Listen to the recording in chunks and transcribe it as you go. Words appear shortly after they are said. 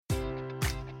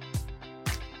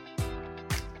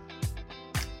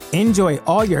Enjoy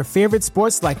all your favorite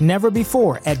sports like never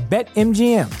before at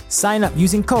BetMGM. Sign up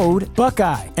using code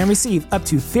Buckeye and receive up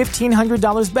to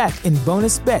 $1,500 back in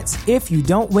bonus bets if you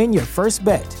don't win your first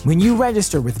bet. When you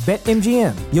register with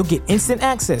BetMGM, you'll get instant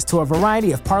access to a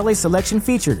variety of parlay selection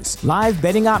features, live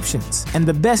betting options, and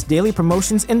the best daily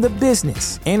promotions in the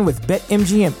business. And with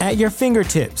BetMGM at your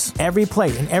fingertips, every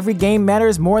play and every game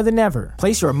matters more than ever.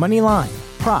 Place your money line,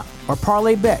 prop, or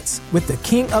parlay bets with the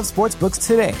king of sportsbooks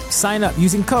today. Sign up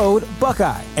using code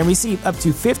Buckeye and receive up to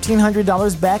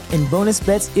 $1,500 back in bonus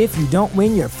bets if you don't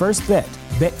win your first bet.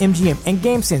 BetMGM and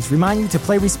GameSense remind you to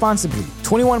play responsibly.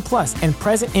 21 plus and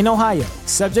present in Ohio,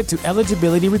 subject to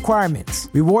eligibility requirements.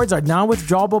 Rewards are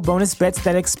non-withdrawable bonus bets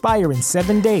that expire in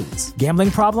 7 days. Gambling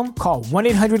problem? Call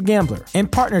 1-800-GAMBLER. In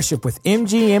partnership with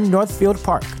MGM Northfield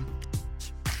Park.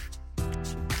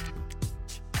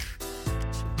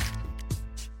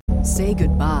 Say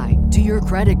goodbye to your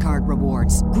credit card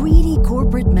rewards. Greedy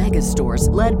corporate mega stores,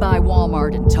 led by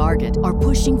Walmart and Target, are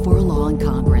pushing for a law in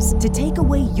Congress to take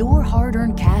away your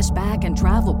hard-earned cash back and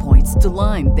travel points to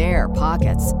line their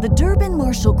pockets. The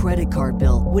Durbin-Marshall credit card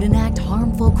bill would enact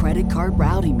harmful credit card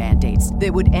routing mandates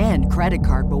that would end credit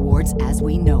card rewards as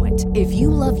we know it. If you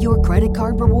love your credit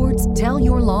card rewards, tell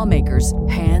your lawmakers,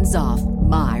 hands off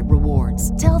my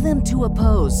rewards. Tell them to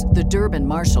oppose the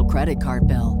Durbin-Marshall credit card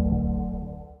bill.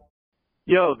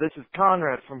 Yo, this is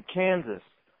Conrad from Kansas,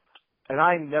 and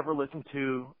I never listened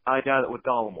to I Doubt It with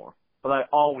Dollamore, but I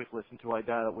always listen to I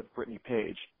Doubt It with Brittany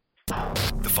Page.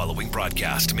 The following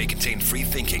broadcast may contain free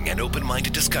thinking and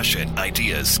open-minded discussion,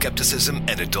 ideas, skepticism,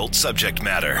 and adult subject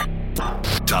matter.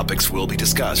 Topics will be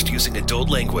discussed using adult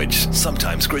language,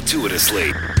 sometimes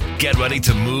gratuitously. Get ready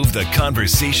to move the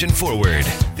conversation forward.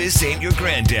 This ain't your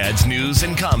granddad's news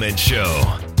and comment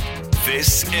show.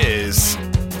 This is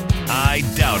I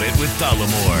Doubt It with Dollamore.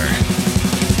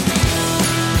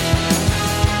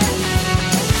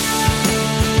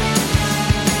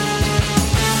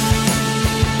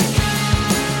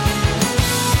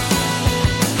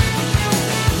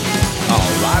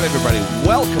 All right, everybody,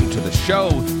 welcome to the show.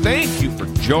 Thank you for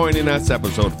joining us,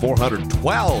 episode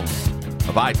 412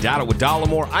 of I Doubt It with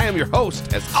Dollamore. I am your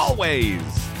host, as always,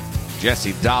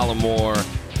 Jesse Dollamore.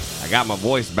 I got my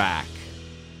voice back.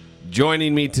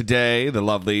 Joining me today, the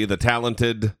lovely, the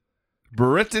talented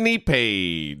Brittany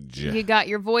Page. You got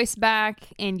your voice back,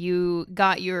 and you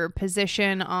got your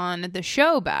position on the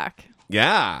show back.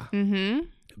 Yeah. Mm-hmm.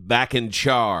 Back in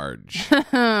charge.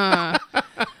 Calm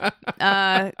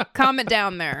it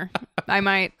down there. I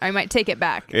might take it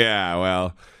back. Yeah,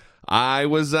 well, I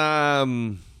was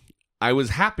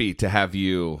happy to have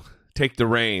you take the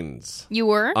reins. You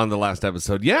were? On the last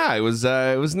episode. Yeah, it was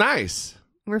nice.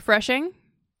 Refreshing?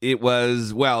 It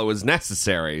was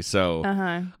necessary, so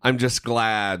I'm just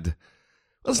glad.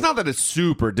 Well, it's not that it's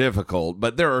super difficult,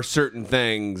 but there are certain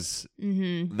things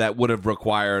that would have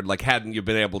required, like, hadn't you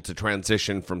been able to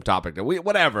transition from topic to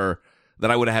whatever, that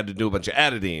I would have had to do a bunch of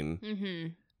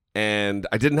editing, and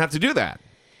I didn't have to do that.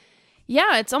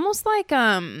 Yeah, it's almost like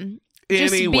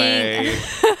just anyway.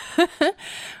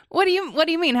 What do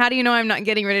you mean? How do you know I'm not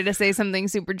getting ready to say something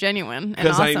super genuine?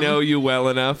 Because awesome? I know you well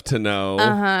enough to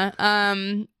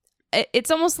know.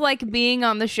 It's almost like being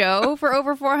on the show for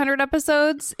over 400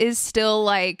 episodes is still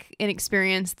like an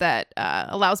experience that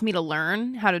allows me to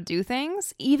learn how to do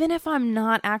things, even if I'm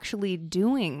not actually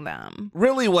doing them.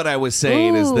 Really what I was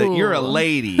saying is that you're a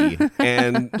lady,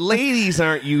 and ladies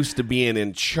aren't used to being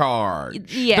in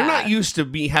charge. Yeah. They're not used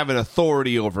to having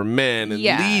authority over men and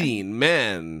leading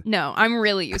men. No, I'm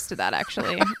really used to that,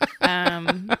 actually.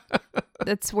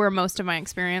 That's where most of my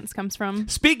experience comes from.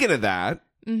 Speaking of that,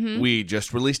 we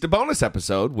just released a bonus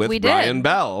episode with Bryan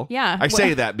Bell. Yeah. I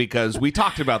say that because we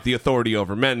talked about the authority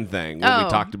over men thing when we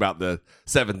talked about the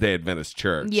Seventh-day Adventist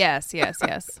Church. Yes.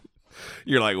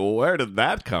 You're like, well, where did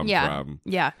that come from?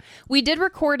 Yeah. We did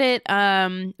record it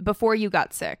before you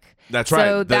got sick. That's right.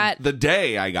 So the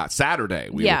day I got, Saturday,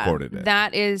 we recorded it.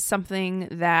 That is something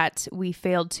that we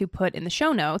failed to put in the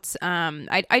show notes.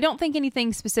 I don't think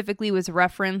anything specifically was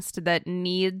referenced that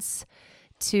needs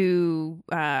to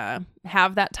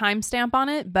have that timestamp on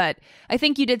it, but I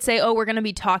think you did say, we're going to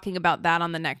be talking about that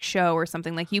on the next show or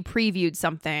something. Like you previewed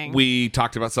something. We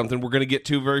talked about something we're going to get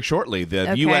to very shortly, the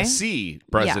USC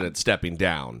president stepping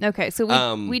down. Okay, so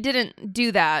we didn't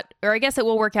do that, or I guess it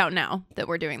will work out now that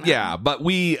we're doing that. Yeah, but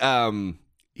we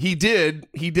he did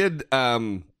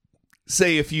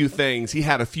say a few things. He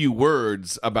had a few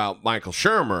words about Michael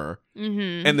Shermer,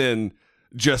 and then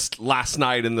just last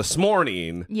night and this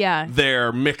morning,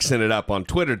 they're mixing it up on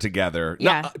Twitter together.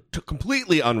 Not,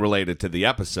 completely unrelated to the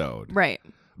episode. Right.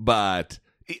 But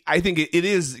I think it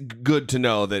is good to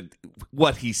know that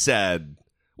what he said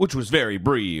which was very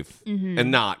brief and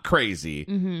not crazy,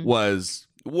 was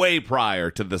way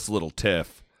prior to this little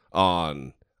tiff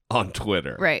on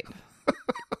Twitter. Right.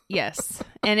 Yes.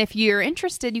 And if you're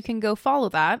interested, you can go follow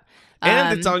that.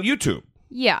 And it's on YouTube.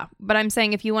 Yeah. But I'm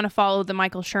saying if you want to follow the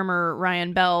Michael Shermer,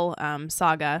 Ryan Bell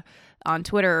saga on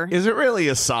Twitter. Is it really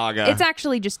a saga? It's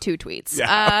actually just 2 tweets.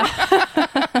 Yeah.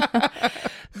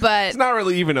 But it's not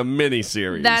really even a mini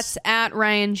series. That's at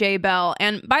Ryan J. Bell.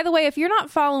 And by the way, if you're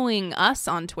not following us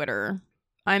on Twitter,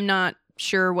 I'm not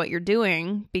sure what you're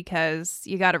doing, because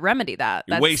you got to remedy that.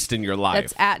 You're wasting your life.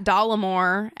 That's at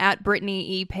Dollamore, at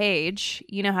Brittany E. Page.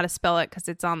 You know how to spell it because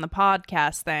it's on the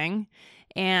podcast thing.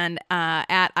 And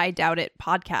at I Doubt It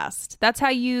podcast. That's how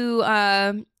you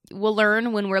will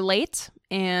learn when we're late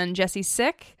and Jesse's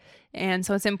sick. And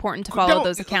so it's important to follow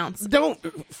those accounts. Don't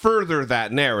further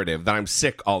that narrative that I'm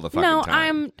sick all the fucking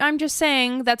time. No, I'm just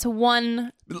saying that's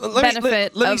one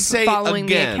benefit of following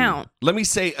the account. Let me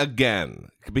say again,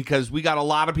 because we got a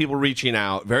lot of people reaching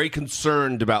out, very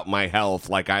concerned about my health,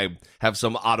 like I have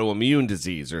some autoimmune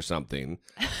disease or something.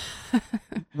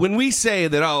 When we say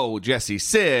that, oh, Jesse's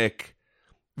sick,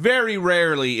 very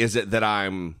rarely is it that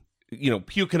I'm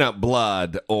puking up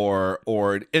blood or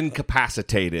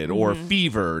incapacitated or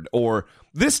fevered, or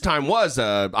this time was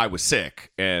I was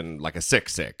sick and like a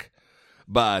sick.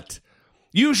 But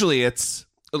usually it's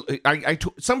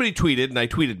somebody tweeted and I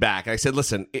tweeted back. I said,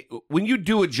 listen, when you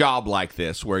do a job like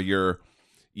this where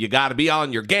you got to be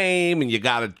on your game and you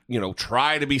got to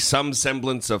try to be some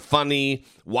semblance of funny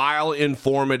while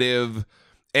informative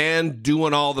and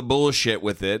doing all the bullshit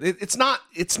with it. It's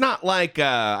not like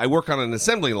I work on an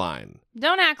assembly line.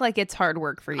 Don't act like it's hard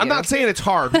work for you. I'm not saying it's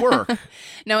hard work.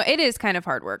 No, it is kind of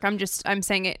hard work. I'm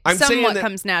saying it somewhat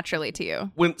comes naturally to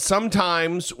you.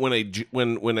 Sometimes when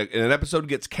an episode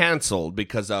gets canceled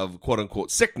because of quote unquote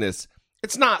sickness,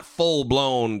 it's not full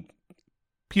blown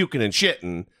puking and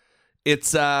shitting.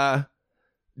 It's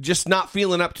just not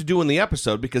feeling up to doing the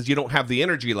episode because you don't have the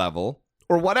energy level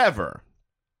or whatever.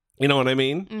 You know what I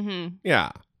mean? Mm-hmm.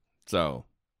 Yeah. So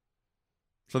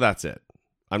that's it.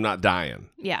 I'm not dying.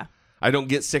 Yeah. I don't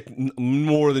get sick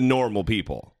more than normal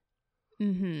people.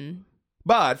 Mm-hmm.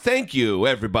 But thank you,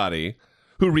 everybody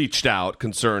who reached out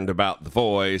concerned about the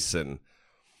voice and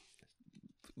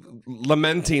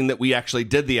lamenting that we actually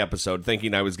did the episode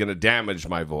thinking I was going to damage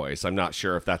my voice. I'm not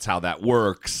sure if that's how that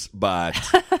works, but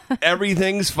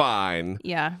everything's fine.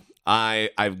 Yeah.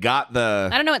 I've got the...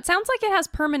 I don't know. It sounds like it has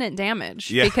permanent damage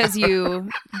because you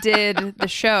did the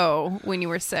show when you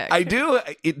were sick. I do.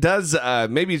 It does.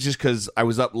 Maybe it's just because I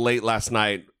was up late last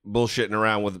night bullshitting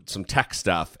around with some tech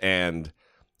stuff, and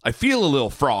I feel a little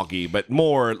froggy, but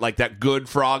more like that good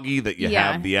froggy that you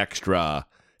have the extra,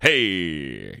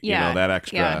 hey, that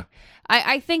extra... Yeah.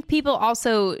 I think people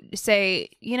also say,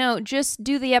 just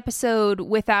do the episode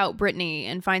without Brittany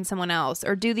and find someone else,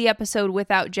 or do the episode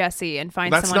without Jesse and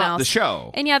find someone else. That's not the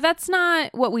show. And that's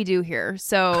not what we do here.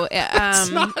 So that's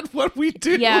not what we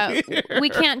do here. We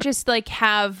can't just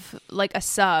have a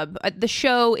sub. The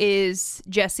show is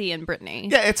Jesse and Brittany.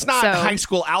 Yeah, it's not high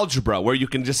school algebra where you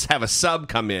can just have a sub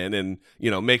come in and,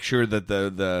 make sure that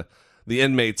the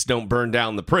inmates don't burn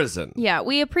down the prison. Yeah,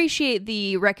 we appreciate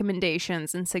the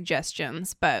recommendations and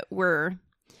suggestions, but we're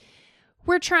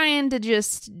trying to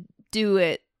just do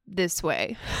it this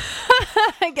way.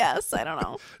 I guess. I don't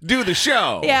know. Do the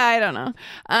show. Yeah, I don't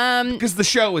know. Because the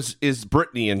show is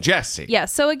Brittany and Jesse. Yeah,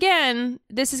 so again,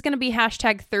 this is going to be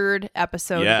 #3rd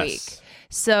episode week.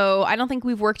 So I don't think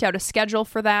we've worked out a schedule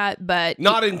for that, but...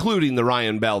 Not including the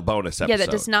Ryan Bell bonus episode. Yeah, that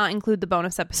does not include the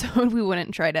bonus episode. We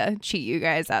wouldn't try to cheat you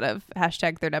guys out of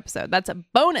 #3rd episode. That's a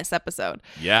bonus episode.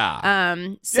 Yeah.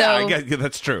 I guess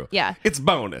that's true. Yeah. It's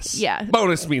bonus. Yeah.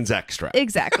 Bonus means extra.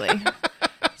 Exactly.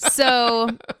 So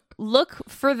look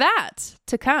for that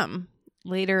to come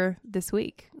later this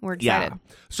week. We're excited.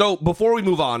 Yeah. So before we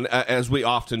move on, as we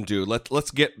often do,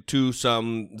 let's get to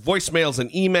some voicemails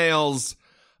and emails.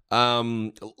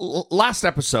 Last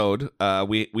episode,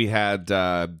 we had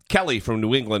Kelly from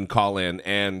New England call in,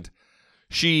 and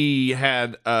she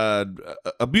had a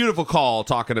beautiful call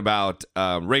talking about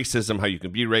racism, how you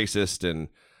can be racist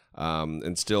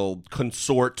and still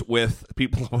consort with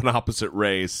people of an opposite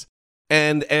race.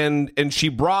 And she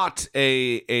brought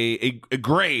a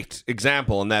great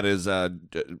example, and that is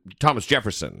Thomas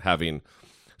Jefferson having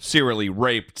serially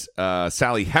raped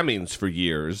Sally Hemings for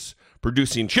years,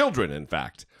 producing children, in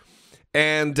fact.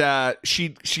 And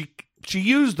she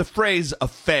used the phrase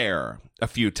affair a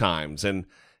few times, and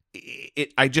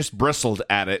I just bristled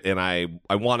at it, and I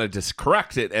wanted to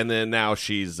correct it, and then now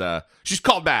she's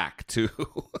called back to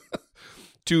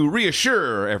to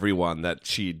reassure everyone that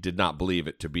she did not believe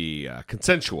it to be a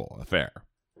consensual affair.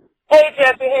 Hey,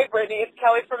 Jesse. Hey, Brittany. It's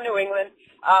Kelly from New England.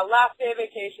 Last day of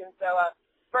vacation. So,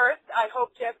 first, I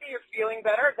hope, Jesse, you're feeling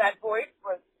better. That voice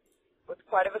was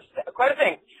quite a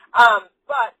thing.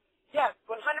 But, yes,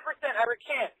 100% I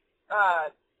recant.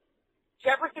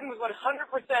 Jefferson was 100%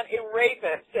 a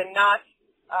rapist and not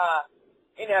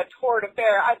in a torrid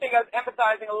affair. I think I was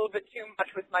empathizing a little bit too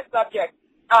much with my subject.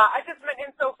 I just meant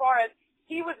insofar as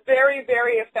he was very,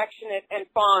 very affectionate and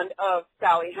fond of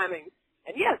Sally Hemings.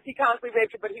 And yes, he constantly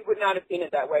raped her, but he would not have seen it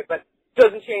that way. But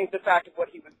doesn't change the fact of what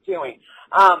he was doing.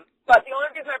 But the only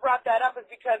reason I brought that up is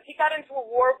because he got into a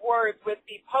war of words with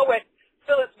the poet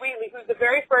Phyllis Wheatley, who's the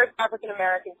very first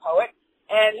African-American poet.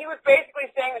 And he was basically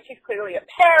saying that she's clearly a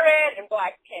parrot, and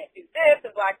blacks can't do this,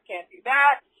 and blacks can't do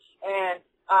that, and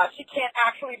she can't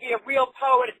actually be a real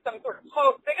poet. It's some sort of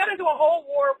hoax. They got into a whole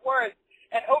war of words,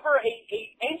 and over a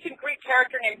ancient Greek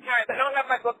character named Terence. I don't have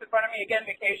my books in front of me, again,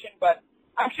 vacation, but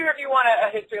I'm sure if you want a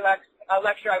history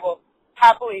lecture, I will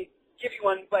happily give you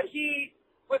one. But he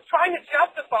was trying to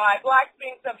justify blacks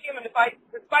being subhuman despite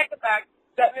the fact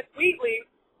that Miss Wheatley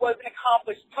was an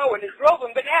accomplished poet. It drove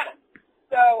him bananas.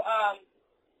 So,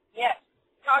 yes,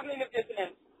 cognitive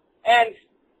dissonance and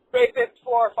racist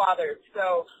forefathers.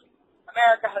 So,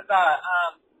 America has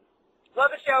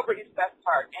love the show, Brittany's the best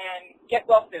part, and get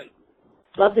well soon.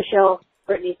 Love the show,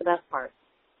 Brittany's the best part.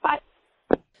 Bye.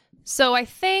 So I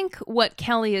think what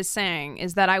Kelly is saying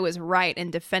is that I was right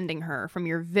in defending her from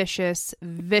your vicious,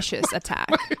 vicious attack.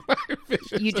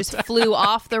 You just flew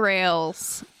off the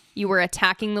rails. You were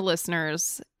attacking the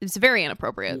listeners. It's very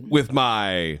inappropriate. With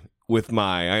my,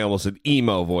 I almost said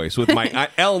emo voice, with my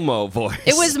Elmo voice.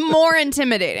 It was more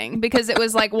intimidating because it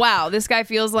was like, wow, this guy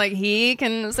feels like he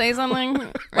can say something.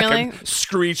 Really? Like I'm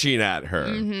screeching at her.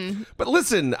 Mm-hmm. But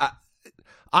listen,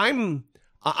 I'm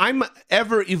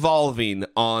ever evolving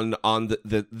on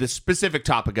the specific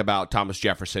topic about Thomas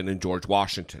Jefferson and George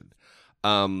Washington.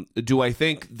 Do I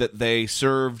think that they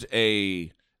served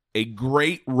a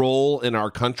great role in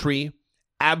our country?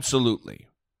 Absolutely.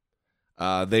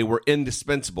 They were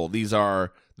indispensable.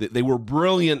 They were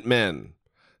brilliant men.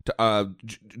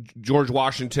 George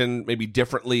Washington, maybe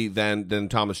differently than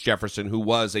Thomas Jefferson, who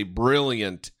was a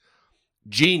brilliant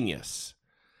genius,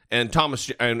 and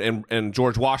and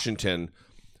George Washington,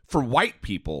 for white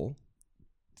people,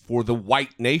 for the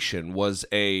white nation, was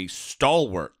a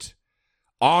stalwart,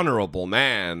 honorable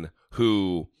man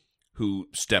who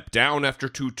stepped down after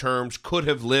 2 terms, could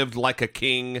have lived like a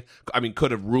king.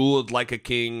 Could have ruled like a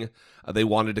king. They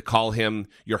wanted to call him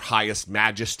Your Highest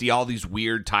Majesty, all these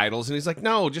weird titles. And he's like,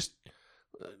 no, just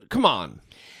come on.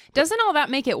 Doesn't all that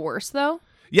make it worse, though?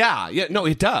 Yeah, no,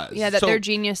 it does. Yeah, that they're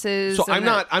geniuses. So I'm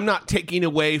not taking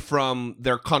away from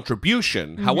their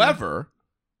contribution. Mm-hmm. However,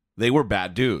 they were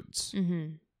bad dudes.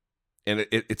 Mm-hmm. And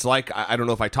it's like, I don't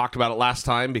know if I talked about it last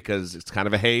time because it's kind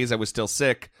of a haze. I was still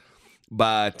sick.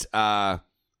 But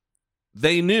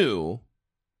they knew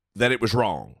that it was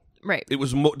wrong. Right. It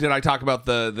was. Did I talk about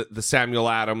the Samuel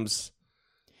Adams?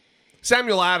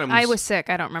 Samuel Adams. I was sick.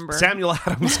 I don't remember. Samuel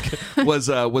Adams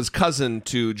was cousin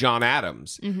to John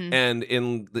Adams, mm-hmm. and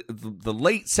in the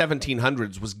late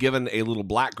 1700s was given a little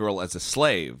black girl as a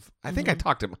slave. I think I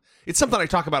talked to him. It's something I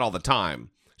talk about all the time,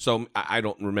 so I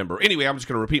don't remember. Anyway, I'm just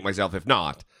going to repeat myself if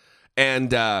not.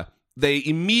 And they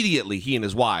immediately, he and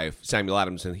his wife, Samuel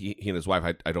Adams, and he and his wife,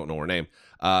 I don't know her name,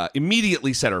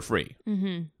 immediately set her free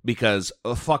because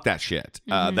fuck that shit.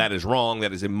 That is wrong.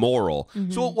 That is immoral.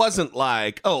 So it wasn't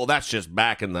like, oh, that's just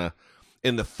back in the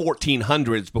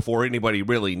 1400s before anybody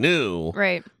really knew.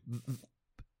 Right.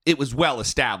 It was well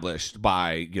established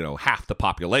by half the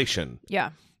population.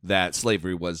 Yeah. That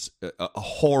slavery was a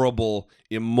horrible,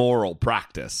 immoral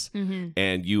practice,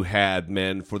 and you had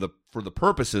men for the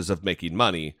purposes of making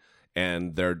money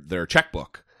and their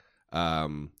checkbook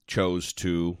chose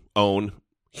to own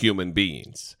human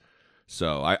beings.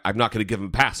 So I'm not going to give him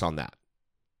a pass on that.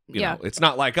 You know, it's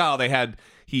not like, oh,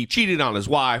 he cheated on his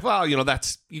wife. Well,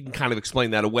 that's, you can kind of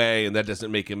explain that away, and that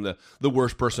doesn't make him the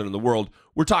worst person in the world.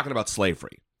 We're talking about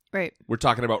slavery. Right. We're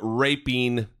talking about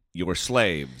raping your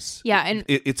slaves. Yeah, and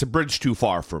it's a bridge too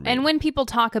far for me. And when people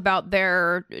talk about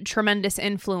their tremendous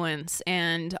influence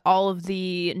and all of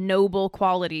the noble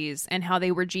qualities and how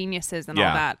they were geniuses and all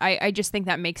that, I just think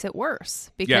that makes it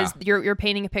worse because you're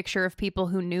painting a picture of people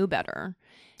who knew better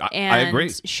and I agree.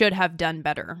 Should have done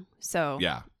better. So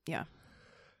yeah.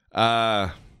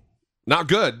 Not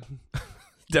good.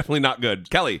 Definitely not good.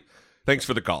 Kelly, thanks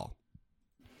for the call.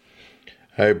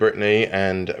 Hey, Brittany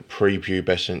and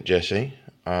prepubescent Jesse.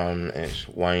 It's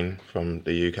Wayne from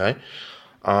the UK.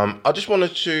 I just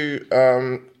wanted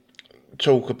to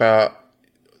talk about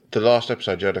the last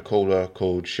episode. You had a caller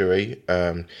called Sherry,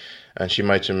 and she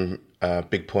made some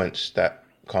big points that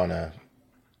kind of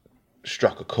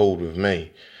struck a chord with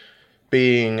me.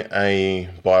 Being a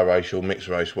biracial, mixed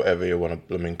race, whatever you want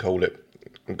to call it,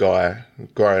 guy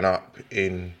growing up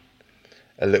in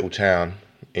a little town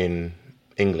in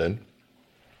England,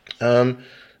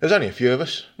 there's only a few of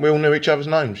us. We all knew each other's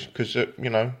names because,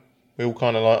 we all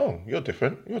kind of like, oh, you're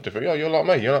different. Oh, you're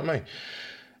like me.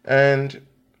 And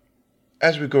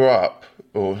as we grew up,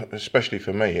 or especially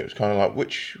for me, it was kind of like,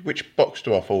 which box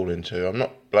do I fall into? I'm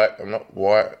not black, I'm not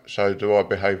white, so do I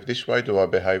behave this way? Do I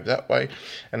behave that way?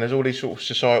 And there's all these sort of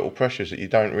societal pressures that you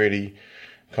don't really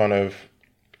kind of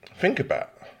think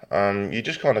about. You're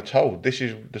just kind of told, this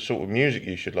is the sort of music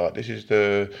you should like, this is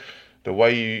the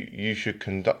way you should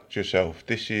conduct yourself,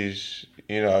 this is,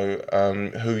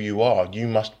 who you are. You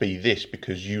must be this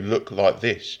because you look like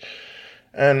this.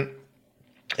 And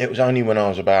it was only when I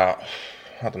was about,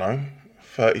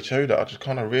 32 that I just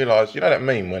kind of realised, that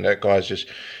meme when that guy's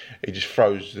he just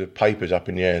throws the papers up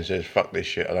in the air and says, fuck this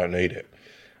shit, I don't need it.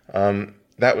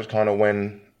 That was kind of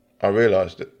when I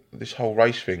realised that this whole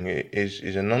race thing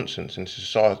is a nonsense and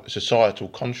societal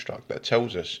construct that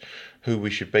tells us who we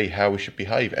should be, how we should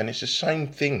behave. And it's the same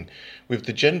thing with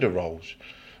the gender roles.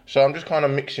 So I'm just kind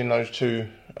of mixing those two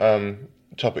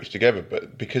topics together,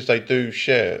 but because they do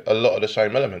share a lot of the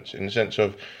same elements in the sense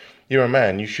of, you're a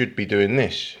man, you should be doing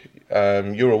this.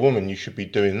 You're a woman, you should be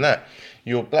doing that.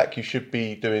 You're black, you should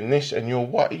be doing this. And you're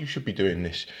white, you should be doing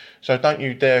this. So don't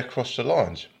you dare cross the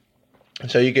lines.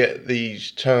 And so you get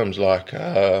these terms like,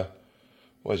 like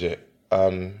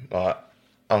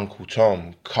Uncle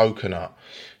Tom, coconut.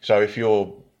 So if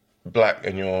you're black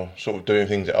and you're sort of doing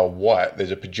things that are white,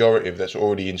 there's a pejorative that's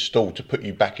already installed to put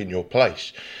you back in your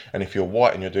place. And if you're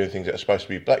white and you're doing things that are supposed to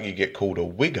be black, you get called a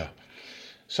wigger.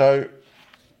 So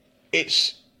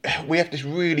we have this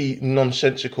really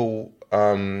nonsensical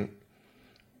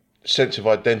sense of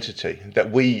identity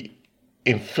that we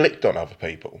inflict on other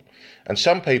people. And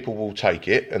some people will take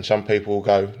it and some people will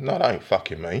go, no, that ain't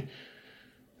fucking me.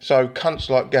 So cunts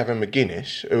like Gavin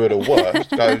McGuinness, who are the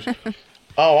worst, goes,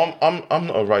 oh, I'm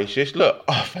not a racist. Look,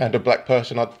 I found a black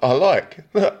person I like.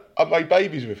 Look, I made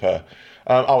babies with her.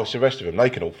 It's the rest of them. They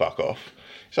can all fuck off.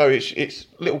 So it's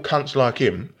little cunts like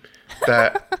him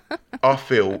that I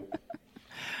feel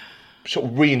sort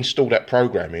of reinstall that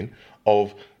programming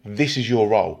of, this is your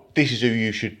role. This is who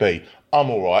you should be. I'm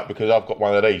all right because I've got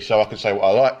one of these, so I can say what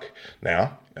I like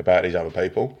now about these other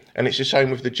people. And it's the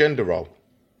same with the gender role.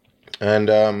 And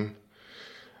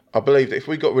I believe that if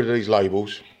we got rid of these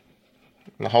labels,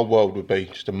 the whole world would be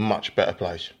just a much better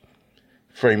place.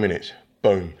 3 minutes,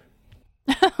 boom.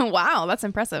 Wow, that's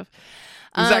impressive.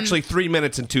 It was actually 3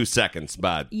 minutes and 2 seconds,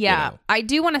 but yeah, I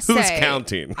do want to say, who's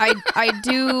counting? I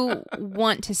do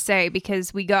want to say,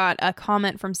 because we got a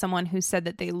comment from someone who said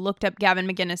that they looked up Gavin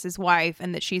McGuinness's wife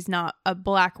and that she's not a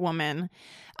black woman.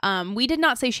 We did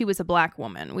not say she was a black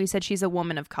woman. We said she's a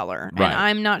woman of color, right. And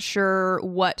I'm not sure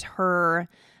what her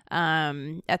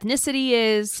ethnicity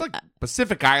is. It's like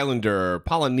Pacific Islander,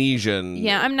 Polynesian.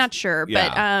 Yeah, I'm not sure,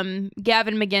 but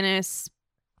Gavin McGuinness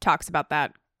talks about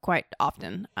that quite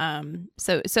often.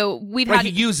 So we've had,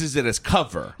 he uses it as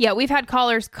cover. Yeah, we've had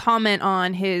callers comment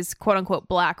on his quote unquote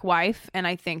black wife, and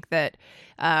I think that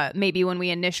maybe when we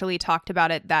initially talked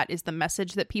about it, that is the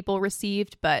message that people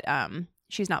received, but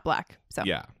she's not black. So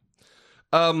yeah.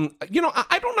 I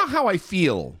don't know how I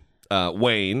feel,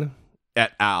 Wayne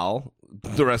et al.,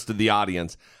 the rest of the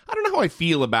audience. I don't know how I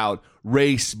feel about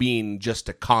race being just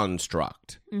a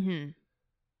construct. Mm-hmm.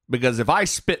 Because if I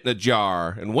spit in a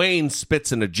jar and Wayne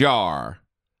spits in a jar,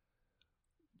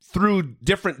 through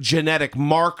different genetic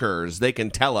markers, they can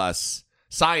tell us,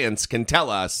 science can tell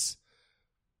us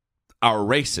our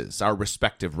races, our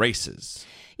respective races.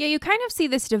 Yeah, you kind of see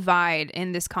this divide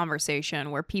in this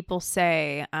conversation where people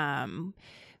say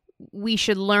we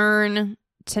should learn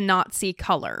to not see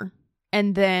color.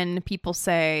 And then people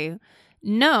say,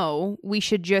 no, we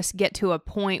should just get to a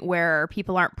point where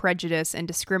people aren't prejudiced and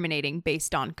discriminating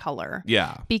based on color.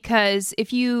 Yeah. Because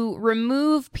if you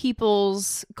remove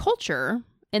people's culture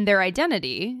and their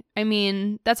identity, I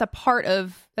mean, that's a part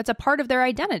of their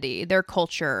identity, their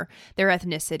culture, their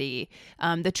ethnicity,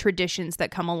 the traditions that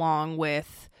come along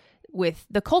with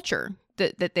the culture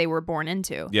that they were born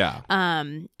into. Yeah.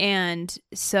 And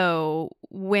so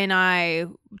when I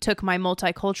took my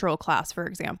multicultural class, for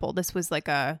example, this was like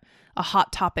a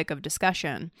hot topic of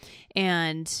discussion.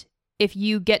 And if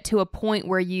you get to a point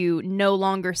where you no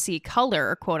longer see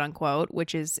color, quote unquote,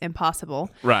 which is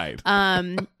impossible. Right.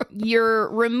 You're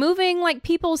removing like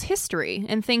people's history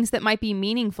and things that might be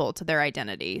meaningful to their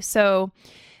identity. So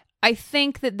I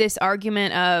think that this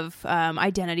argument of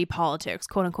identity politics,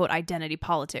 quote unquote identity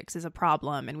politics, is a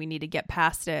problem and we need to get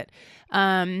past it.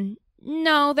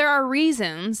 No, there are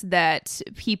reasons that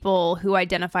people who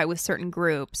identify with certain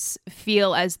groups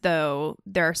feel as though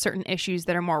there are certain issues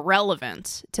that are more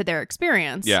relevant to their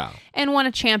experience and want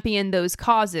to champion those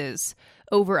causes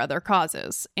over other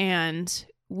causes. And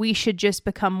we should just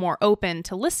become more open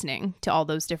to listening to all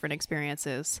those different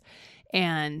experiences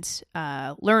and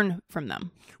learn from them.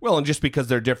 Well, and just because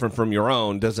they're different from your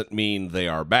own doesn't mean they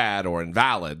are bad or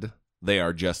invalid. They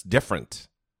are just different.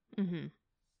 Mm-hmm.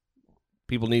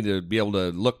 People need to be able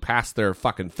to look past their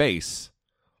fucking face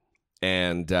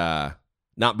and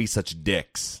not be such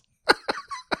dicks.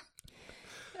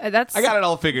 I got it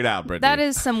all figured out, Brittany. That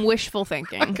is some wishful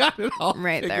thinking. I got it all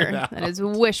right figured there. out. That is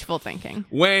wishful thinking.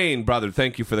 Wayne, brother,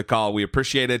 thank you for the call. We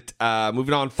appreciate it.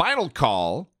 Moving on, final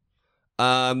call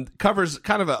covers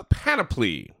kind of a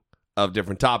panoply of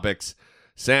different topics.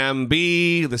 Sam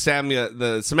B,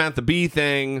 the Samantha B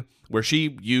thing, where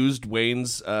she used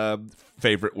Wayne's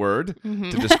favorite word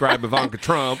to describe Ivanka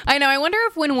Trump. I know. I wonder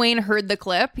if when Wayne heard the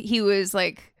clip, he was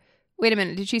like, wait a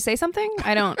minute, did she say something?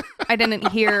 I didn't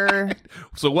hear.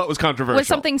 So what was controversial? Was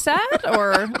something said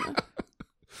or?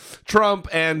 Trump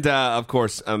and, of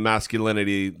course,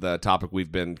 masculinity, the topic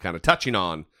we've been kind of touching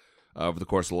on over the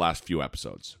course of the last few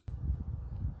episodes.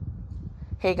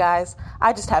 Hey guys,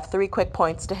 I just have 3 quick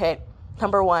points to hit.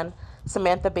 Number 1,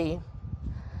 Samantha B.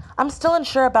 I'm still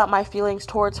unsure about my feelings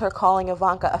towards her calling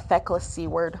Ivanka a feckless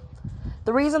C-word.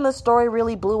 The reason the story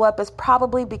really blew up is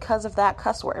probably because of that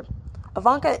cuss word.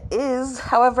 Ivanka is,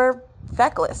 however,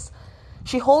 feckless.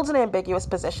 She holds an ambiguous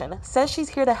position, says she's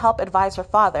here to help advise her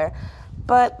father,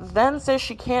 but then says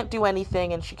she can't do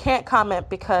anything and she can't comment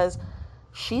because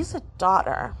she's a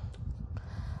daughter.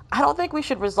 I don't think we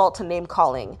should resort to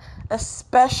name-calling,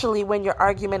 especially when your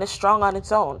argument is strong on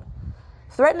its own.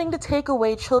 Threatening to take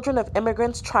away children of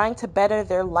immigrants trying to better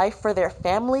their life for their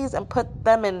families and put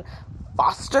them in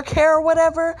foster care or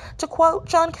whatever, to quote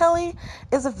John Kelly,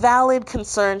 is a valid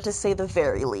concern to say the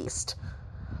very least.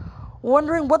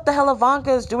 Wondering what the hell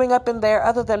Ivanka is doing up in there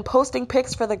other than posting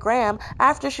pics for the gram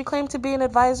after she claimed to be an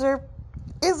advisor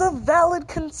is a valid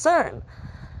concern.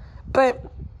 But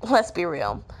let's be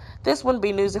real. This wouldn't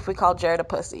be news if we called Jared a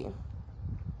pussy.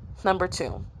 Number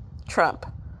 2, Trump.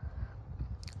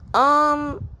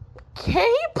 Can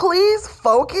you please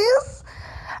focus?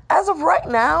 As of right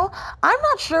now, I'm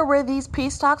not sure where these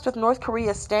peace talks with North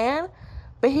Korea stand,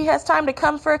 but he has time to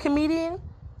come for a comedian?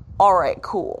 Alright,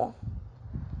 cool.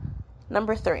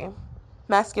 Number 3,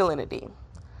 masculinity.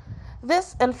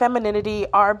 This and femininity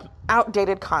are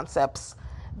outdated concepts.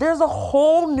 There's a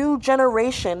whole new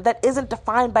generation that isn't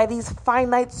defined by these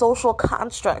finite social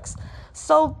constructs.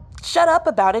 So shut up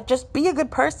about it, just be a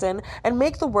good person and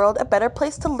make the world a better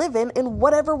place to live in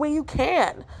whatever way you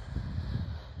can.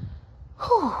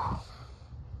 Whew.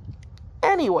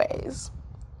 Anyways,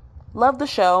 love the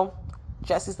show.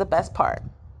 Jesse's the best part.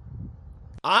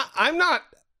 I'm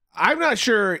not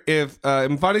sure if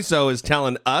Mfaniso is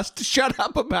telling us to shut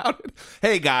up about it.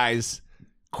 Hey guys,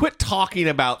 quit talking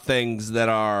about things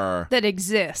that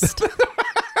exist.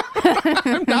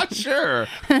 I'm not sure.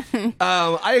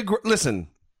 I agree. Listen,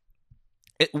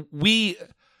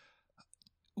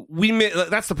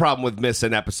 that's the problem with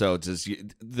missing episodes is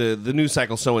the news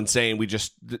cycle's so insane. We're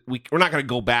not going to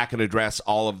go back and address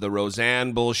all of the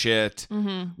Roseanne bullshit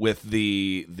with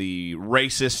the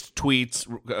racist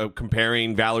tweets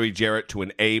comparing Valerie Jarrett to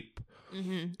an ape,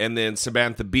 and then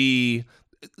Samantha B.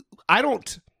 I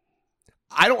don't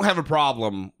have a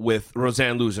problem with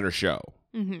Roseanne losing her show,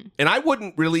 and I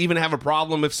wouldn't really even have a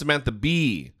problem if Samantha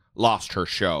B. lost her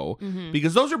show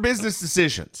because those are business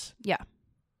decisions. Yeah.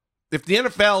 If the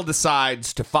NFL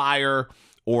decides to fire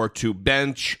or to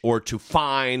bench or to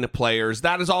fine players,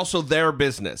 that is also their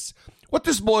business. What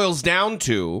this boils down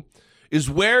to is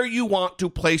where you want to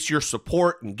place your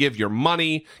support and give your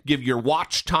money, give your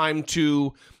watch time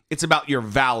to. It's about your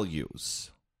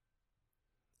values.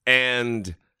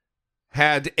 And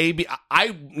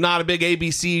I'm not a big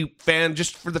ABC fan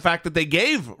just for the fact that they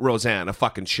gave Roseanne a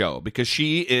fucking show because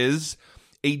she is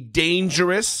a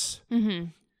dangerous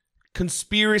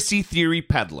conspiracy theory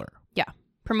peddler. Yeah.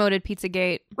 Promoted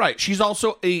Pizzagate. Right. She's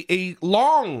also a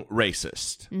long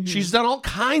racist. She's done all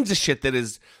kinds of shit that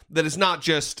is not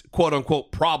just quote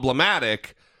unquote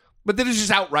problematic, but that is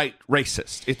just outright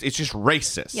racist. It's just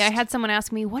racist. Yeah, I had someone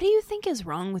ask me, what do you think is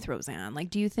wrong with Roseanne? Like,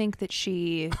 do you think that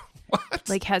she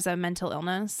like has a mental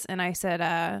illness? And I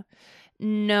said,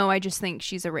 no, I just think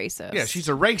she's a racist. Yeah, she's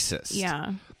a racist.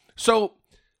 Yeah. So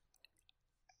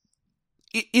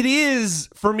it is,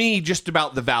 for me, just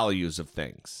about the values of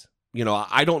things.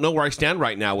 I don't know where I stand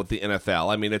right now with the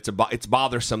NFL. I mean, it's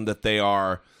bothersome that they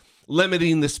are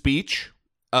limiting the speech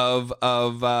of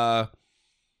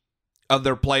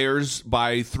their players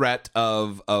by threat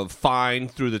of fine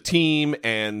through the team,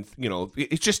 and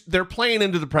it's just they're playing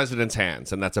into the president's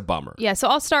hands, and that's a bummer. Yeah, so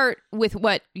I'll start with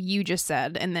what you just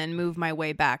said and then move my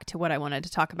way back to what I wanted to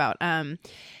talk about.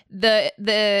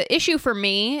 The issue for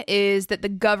me is that the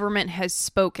government has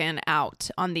spoken out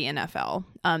on the NFL.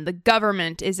 The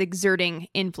government is exerting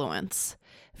influence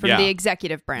from the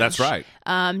executive branch. That's right.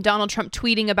 Donald Trump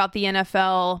tweeting about the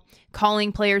NFL,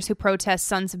 calling players who protest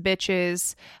sons of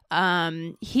bitches.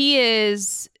 He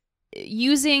is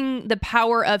using the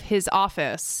power of his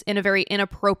office in a very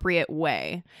inappropriate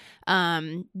way.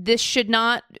 This should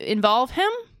not involve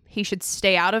him. He should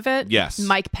stay out of it. Yes.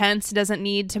 Mike Pence doesn't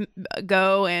need to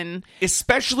go and...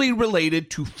 Especially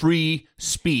related to free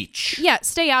speech. Yeah,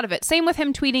 stay out of it. Same with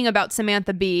him tweeting about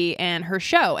Samantha Bee and her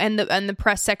show, and the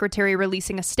press secretary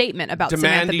releasing a statement about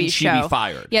Samantha Bee's show. Demanding she be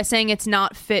fired. Yeah, saying it's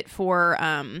not fit for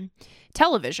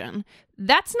television.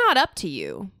 That's not up to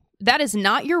you. That is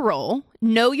not your role.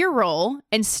 Know your role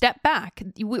and step back.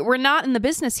 We're not in the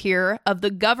business here of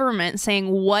the government saying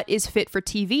what is fit for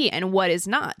TV and what is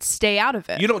not. Stay out of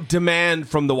it. You don't demand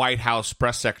from the White House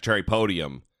press secretary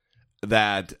podium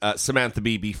that Samantha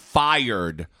Bee be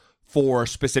fired for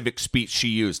specific speech she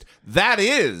used. That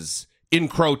is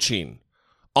encroaching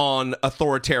on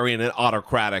authoritarian and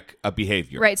autocratic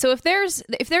behavior. Right. So if there's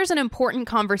an important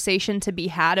conversation to be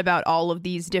had about all of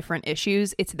these different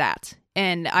issues, it's that.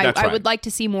 And I would like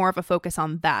to see more of a focus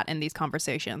on that in these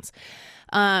conversations.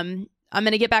 I'm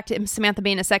going to get back to Samantha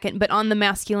Bee in a second, but on the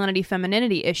masculinity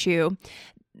femininity issue,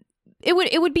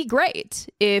 it would be great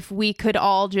if we could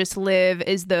all just live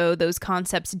as though those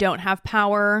concepts don't have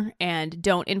power and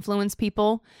don't influence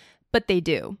people, but they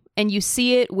do. And you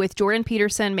see it with Jordan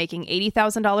Peterson making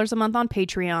 $80,000 a month on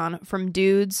Patreon from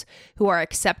dudes who are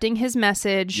accepting his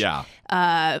message,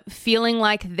 feeling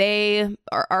like they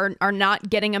are not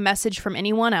getting a message from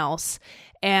anyone else.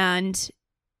 And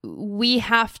we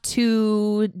have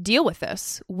to deal with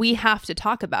this. We have to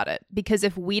talk about it, because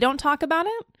if we don't talk about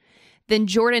it, then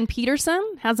Jordan Peterson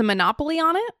has a monopoly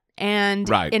on it. And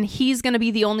he's going to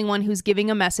be the only one who's giving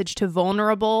a message to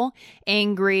vulnerable,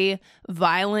 angry,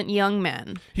 violent young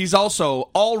men. He's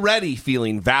also already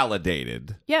feeling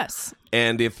validated. Yes.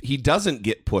 And if he doesn't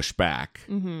get pushed back,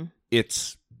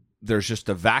 there's just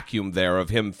a vacuum there of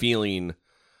him feeling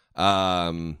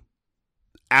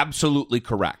absolutely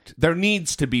correct. There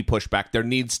needs to be pushback. There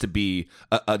needs to be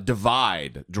a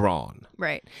divide drawn.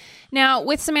 Right. Now,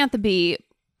 with Samantha Bee,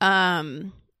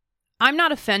 I'm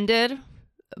not offended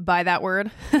by that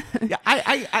word. Yeah,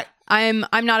 I'm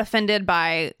not offended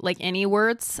by like any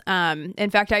words. In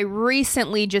fact, I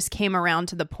recently just came around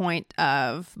to the point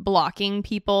of blocking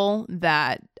people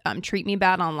that treat me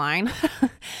bad online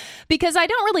because I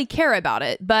don't really care about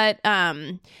it. But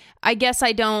I guess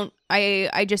I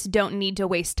just don't need to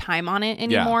waste time on it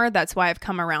anymore. Yeah. That's why I've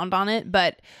come around on it.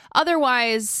 But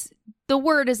otherwise, the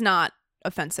word is not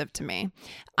offensive to me.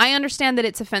 I understand that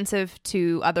it's offensive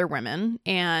to other women,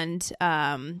 and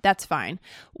that's fine.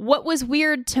 What was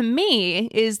weird to me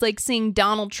is like seeing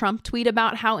Donald Trump tweet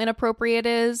about how inappropriate it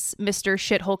is. Mr.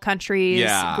 Shithole Countries,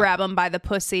 grab him by the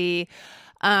pussy.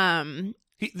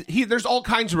 There's all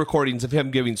kinds of recordings of him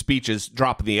giving speeches,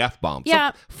 dropping the F-bomb.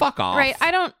 Yeah, so fuck off. Right.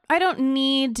 I don't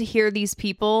need to hear these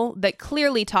people that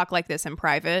clearly talk like this in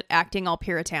private, acting all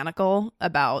puritanical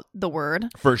about the word.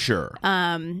 For sure.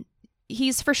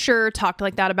 He's for sure talked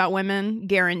like that about women,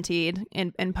 guaranteed,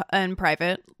 in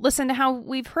private. Listen to how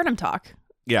we've heard him talk.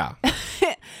 Yeah.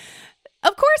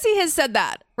 Of course he has said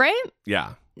that, right?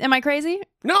 Yeah. Am I crazy?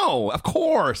 No, of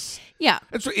course. Yeah.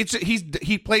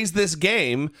 He plays this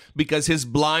game because his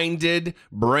blinded,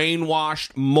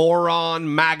 brainwashed,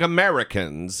 moron MAGA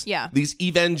Americans, these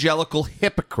evangelical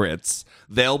hypocrites,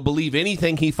 they'll believe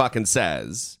anything he fucking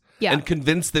says. Yeah. And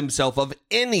convince themselves of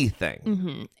anything.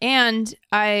 Mm-hmm. And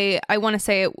I want to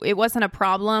say it wasn't a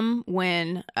problem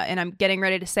when, and I'm getting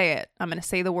ready to say it. I'm going to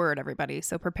say the word, everybody,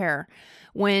 so prepare.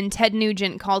 When Ted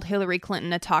Nugent called Hillary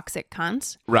Clinton a toxic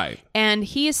cunt. Right. And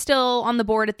he is still on the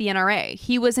board at the NRA.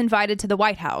 He was invited to the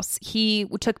White House. He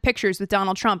took pictures with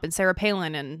Donald Trump and Sarah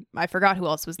Palin, and I forgot who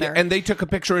else was there. Yeah, and they took a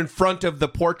picture in front of the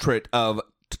portrait of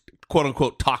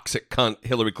quote-unquote toxic cunt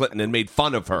Hillary Clinton and made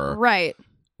fun of her. Right.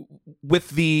 With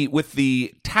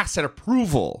the tacit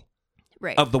approval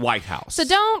of the White House. So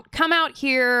don't come out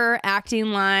here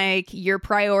acting like you're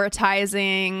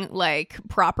prioritizing like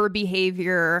proper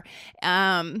behavior.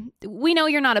 We know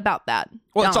you're not about that.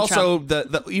 Well, it's Donald also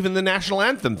Trump. even the national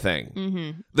anthem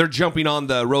thing. They're jumping on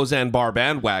the Roseanne Barr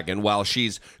bandwagon while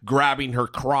she's grabbing her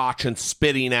crotch and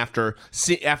spitting after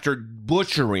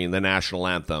butchering the national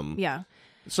anthem. Yeah.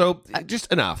 So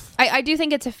just enough. I do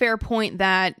think it's a fair point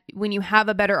that when you have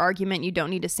a better argument, you don't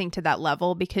need to sink to that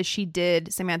level, because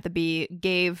Samantha Bee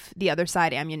gave the other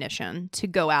side ammunition to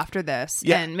go after this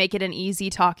and make it an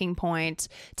easy talking point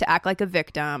to act like a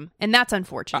victim. And that's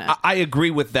unfortunate. I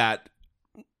agree with that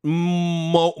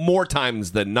more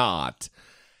times than not.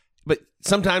 But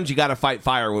sometimes you got to fight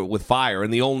fire with fire.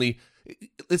 And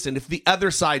listen, if the other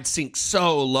side sinks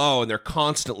so low and they're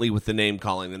constantly with the name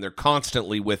calling and they're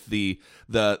constantly with the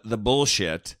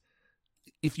bullshit,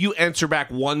 if you answer back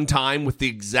one time with the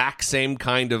exact same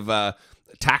kind of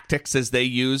tactics as they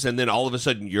use, and then all of a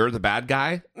sudden you're the bad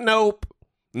guy, nope,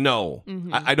 no,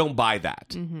 I don't buy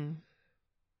that.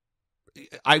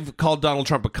 I've called Donald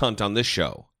Trump a cunt on this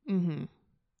show.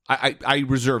 I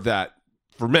reserve that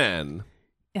for men,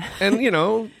 and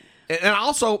and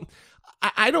also.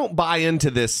 I don't buy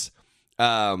into this.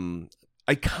 I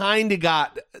kind of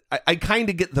get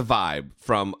the vibe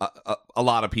from a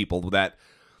lot of people that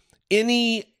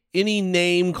any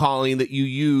name calling that you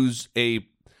use a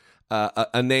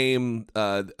name,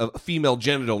 a female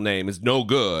genital name, is no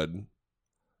good.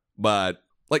 But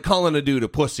like calling a dude a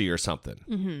pussy or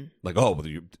something, like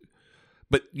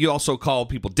but you also call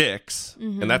people dicks,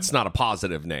 and that's not a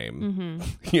positive name.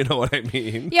 You know what I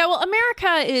mean? Yeah, well,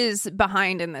 America is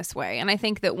behind in this way, and I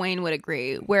think that Wayne would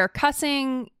agree, where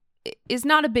cussing is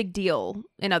not a big deal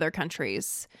in other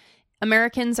countries.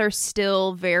 Americans are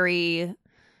still very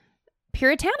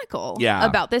puritanical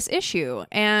about this issue,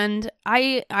 and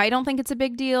I don't think it's a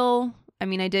big deal. I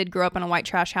mean, I did grow up in a white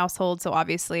trash household, so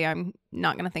obviously I'm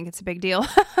not going to think it's a big deal.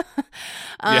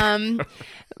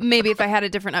 Maybe if I had a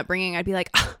different upbringing, I'd be like,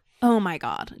 oh my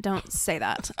God, don't say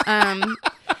that.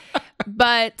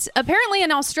 But apparently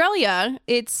in Australia,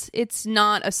 it's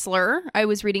not a slur. I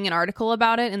was reading an article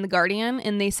about it in The Guardian,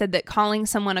 and they said that calling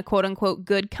someone a quote unquote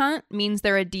good cunt means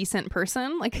they're a decent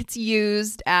person. Like, it's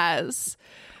used as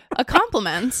a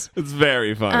compliment. It's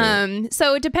very funny.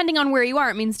 So depending on where you are,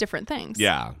 it means different things.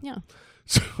 Yeah. Yeah.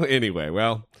 So anyway,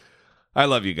 well, I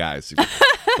love you guys.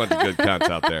 Bunch of good cunts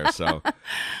out there. So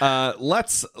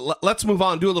let's move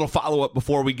on, do a little follow-up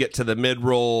before we get to the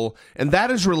mid-roll. And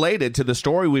that is related to the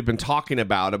story we've been talking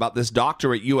about this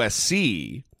doctor at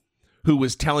USC who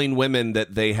was telling women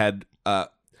that they had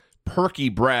perky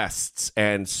breasts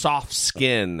and soft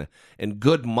skin and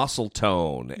good muscle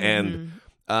tone. And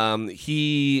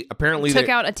he apparently took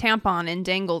out a tampon and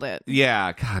dangled it.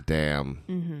 Yeah,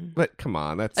 goddamn. But come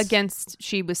on, that's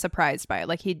she was surprised by it.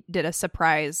 Like, he did a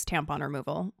surprise tampon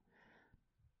removal.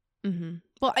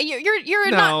 Well,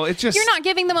 you're not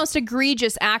giving the most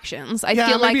egregious actions. I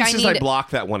feel like I block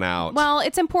that one out. Well,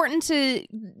 it's important to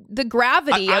the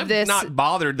gravity of this. I'm not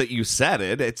bothered that you said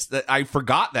it. It's that I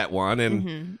forgot that one,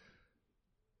 and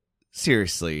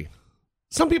seriously,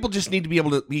 some people just need to be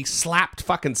able to be slapped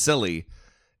fucking silly.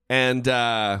 And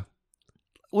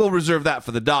we'll reserve that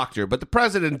for the doctor. But the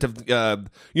president of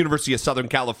University of Southern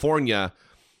California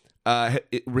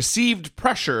received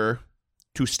pressure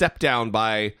to step down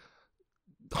by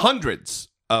hundreds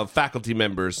of faculty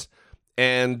members.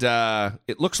 And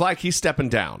it looks like he's stepping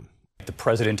down. The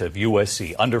president of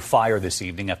USC under fire this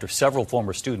evening after several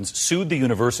former students sued the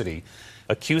university,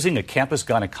 accusing a campus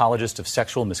gynecologist of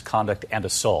sexual misconduct and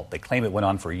assault. They claim it went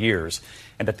on for years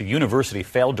and that the university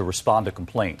failed to respond to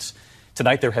complaints.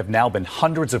 Tonight, there have now been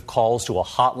hundreds of calls to a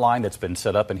hotline that's been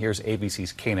set up. And here's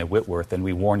ABC's Kana Whitworth. And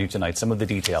we warn you tonight, some of the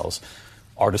details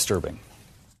are disturbing.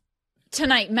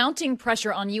 Tonight, mounting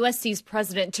pressure on USC's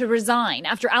president to resign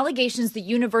after allegations the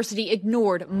university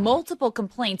ignored multiple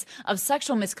complaints of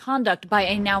sexual misconduct by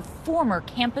a now former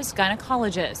campus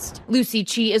gynecologist. Lucy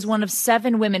Chi is one of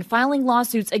 7 women filing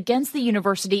lawsuits against the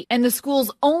university and the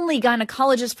school's only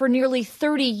gynecologist for nearly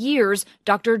 30 years,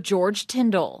 Dr. George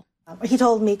Tyndall. He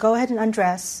told me, go ahead and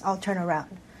undress, I'll turn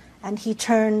around. And he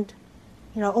turned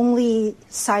only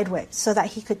sideways so that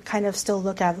he could kind of still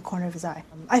look out of the corner of his eye.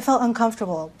 I felt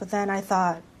uncomfortable, but then I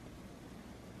thought,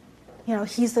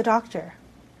 he's the doctor.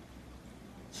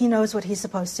 He knows what he's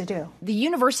supposed to do. The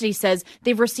university says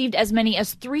they've received as many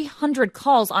as 300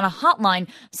 calls on a hotline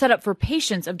set up for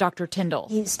patients of Dr. Tyndall.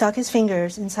 He stuck his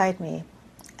fingers inside me,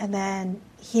 and then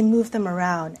he moved them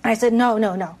around. And I said, no,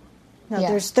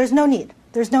 there's no need.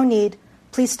 There's no need.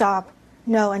 Please stop.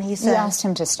 No, and he said... You asked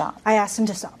him to stop. I asked him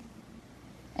to stop.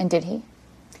 And did he?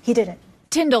 He didn't.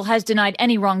 Tyndall has denied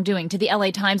any wrongdoing to the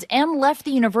LA Times and left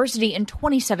the university in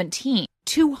 2017.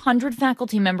 200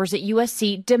 faculty members at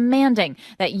USC demanding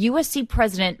that USC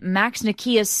President Max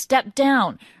Nikias step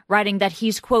down, writing that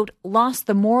he's, quote, lost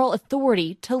the moral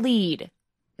authority to lead.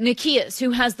 Nikias,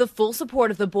 who has the full support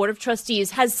of the Board of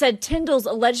Trustees, has said Tyndall's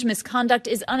alleged misconduct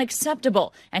is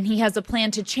unacceptable, and he has a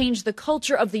plan to change the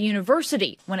culture of the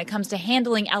university when it comes to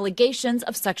handling allegations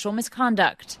of sexual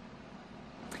misconduct.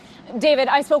 David,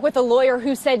 I spoke with a lawyer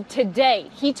who said today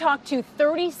he talked to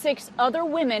 36 other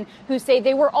women who say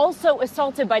they were also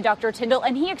assaulted by Dr. Tyndall,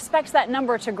 and he expects that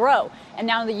number to grow. And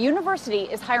now the university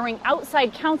is hiring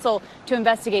outside counsel to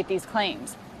investigate these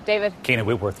claims. David? Kana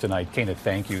Whitworth tonight. Kana,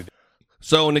 thank you.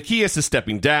 So Nikias is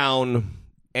stepping down,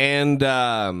 and,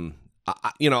 I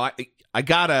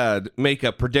gotta make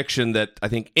a prediction that I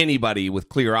think anybody with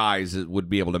clear eyes would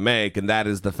be able to make, and that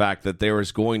is the fact that there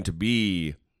is going to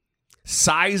be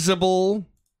sizable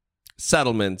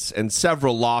settlements and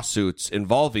several lawsuits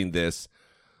involving this,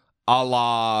 a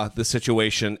la the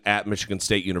situation at Michigan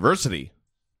State University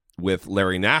with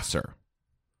Larry Nassar.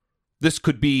 This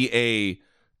could be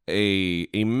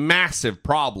a massive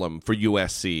problem for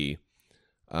USC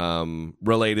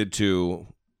related to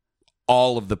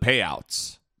all of the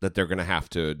payouts that they're going to have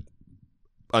to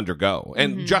undergo,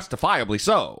 and justifiably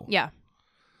so. Yeah.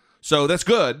 So that's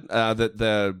good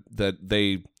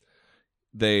that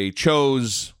they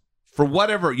chose, for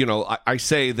whatever, I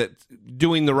say that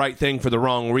doing the right thing for the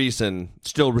wrong reason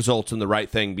still results in the right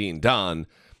thing being done.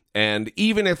 And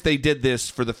even if they did this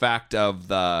for the fact of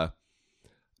the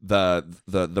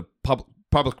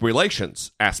public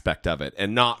relations aspect of it,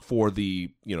 and not for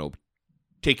the,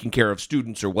 taking care of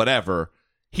students or whatever,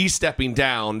 he's stepping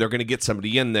down. They're going to get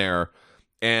somebody in there.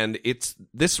 And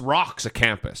this rocks a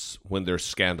campus when there's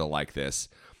scandal like this.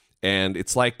 And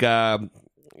it's like when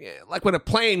a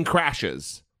plane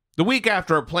crashes. The week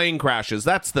after a plane crashes,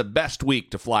 that's the best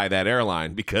week to fly that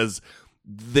airline, because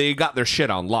they got their shit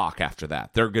on lock after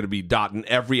that. They're going to be dotting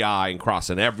every I and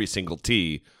crossing every single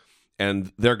T.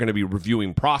 And they're going to be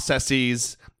reviewing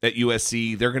processes at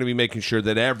USC. They're going to be making sure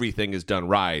that everything is done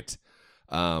right.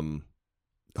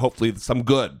 Hopefully some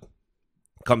good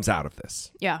comes out of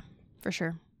this. Yeah, for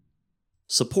sure.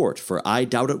 Support for I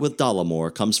Doubt It with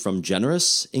Dollamore comes from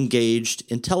generous, engaged,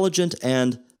 intelligent,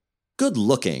 and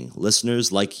good-looking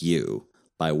listeners like you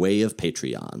by way of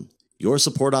Patreon. Your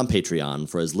support on Patreon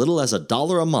for as little as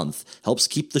 $1 a month helps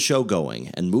keep the show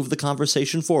going and move the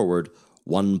conversation forward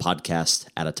one podcast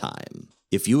at a time.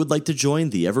 If you would like to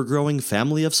join the ever-growing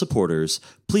family of supporters,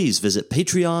 please visit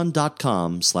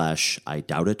patreon.com/I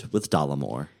Doubt It with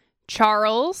Dollamore.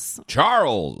 Charles.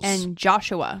 And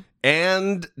Joshua.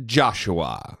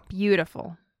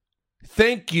 Beautiful.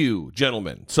 Thank you,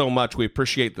 gentlemen, so much. We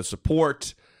appreciate the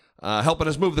support, helping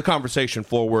us move the conversation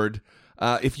forward.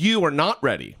 If you are not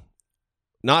ready,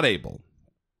 not able,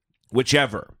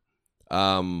 whichever,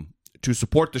 to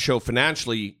support the show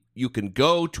financially, you can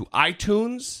go to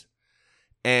iTunes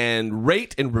and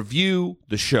rate and review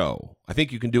the show. I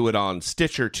think you can do it on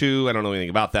Stitcher, too. I don't know anything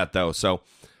about that, though. So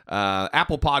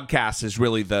Apple Podcasts is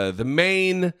really the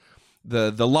main,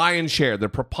 the lion's share. The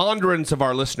preponderance of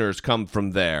our listeners come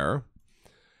from there.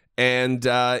 And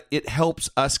it helps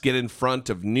us get in front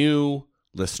of new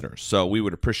listeners. So we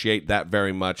would appreciate that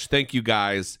very much. Thank you,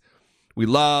 guys. We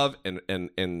love and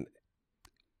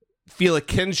feel a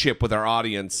kinship with our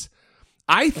audience.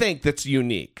 I think that's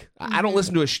unique. I don't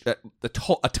listen to a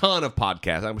ton of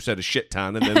podcasts. I almost said a shit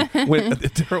ton and then went a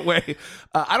different way.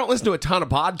 I don't listen to a ton of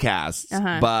podcasts,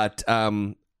 but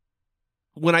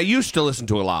when I used to listen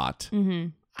to a lot,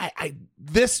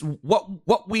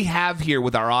 what we have here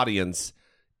with our audience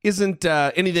isn't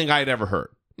anything I'd ever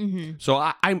heard. So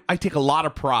I take a lot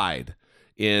of pride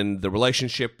in the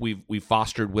relationship we've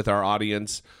fostered with our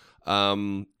audience.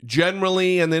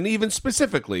 Generally, and then even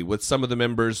specifically with some of the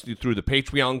members through the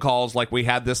Patreon calls like we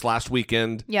had this last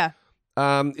weekend. Yeah.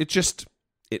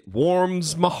 It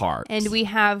warms my heart. And we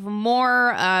have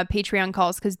more Patreon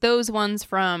calls, because those ones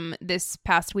from this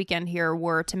past weekend here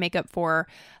were to make up for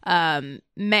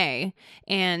May.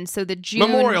 And so the June...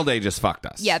 Memorial Day just fucked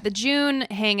us. Yeah, the June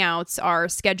hangouts are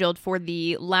scheduled for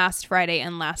the last Friday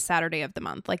and last Saturday of the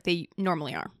month, like they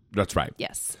normally are. That's right.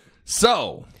 Yes.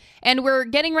 So... And we're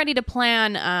getting ready to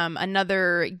plan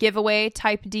another giveaway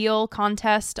type deal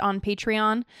contest on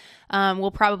Patreon. We'll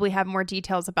probably have more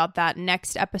details about that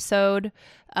next episode.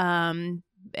 And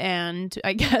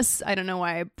I guess, I don't know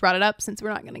why I brought it up since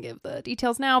we're not going to give the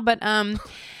details now. But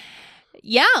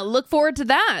yeah, look forward to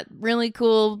that. Really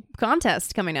cool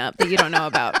contest coming up that you don't know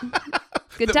about.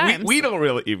 Good times. We don't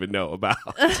really even know about.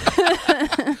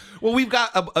 Well, we've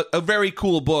got a very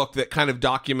cool book that kind of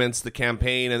documents the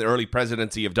campaign and the early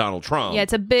presidency of Donald Trump. Yeah,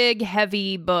 it's a big,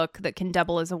 heavy book that can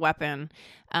double as a weapon.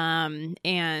 And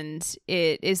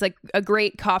it is like a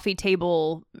great coffee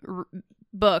table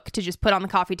book to just put on the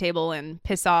coffee table and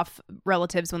piss off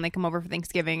relatives when they come over for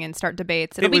Thanksgiving and start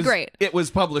debates. It'll be great. It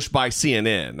was published by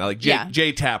CNN. Like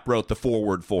J-Tap wrote the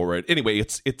foreword for it. Anyway,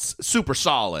 it's super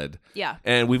solid. Yeah.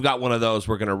 And we've got one of those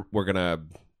we're gonna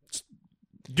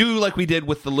do like we did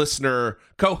with the listener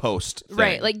co-host thing.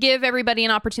 Right, like give everybody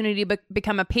an opportunity to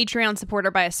become a Patreon supporter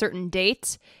by a certain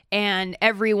date, and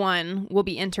everyone will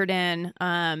be entered in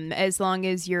as long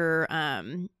as you're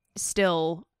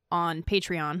still on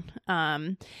Patreon.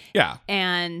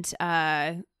 And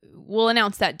we'll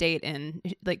announce that date and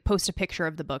like post a picture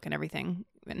of the book and everything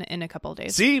in a couple of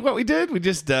days. See what we did? We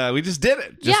just did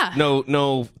it. Just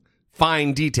no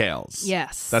fine details.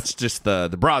 Yes. That's just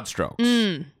the broad strokes.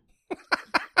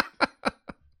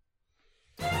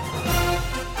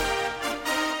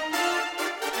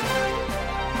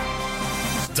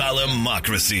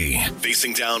 Dalamocracy.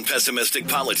 Facing down pessimistic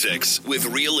politics with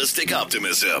realistic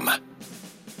optimism.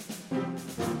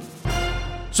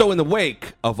 So in the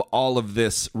wake of all of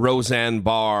this Roseanne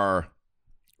Barr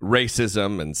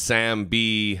racism and Sam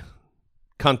B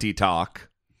cunty talk,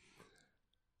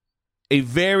 a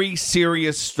very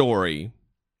serious story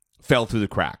fell through the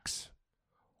cracks,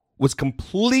 was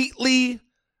completely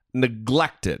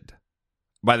neglected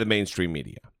by the mainstream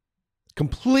media,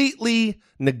 completely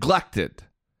neglected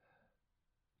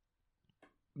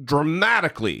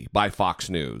dramatically by Fox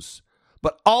News,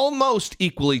 but almost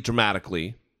equally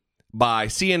dramatically by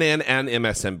CNN and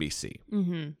MSNBC.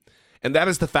 Mm-hmm. And that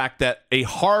is the fact that a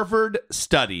Harvard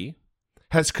study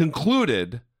has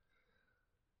concluded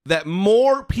that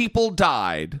more people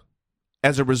died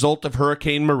as a result of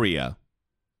Hurricane Maria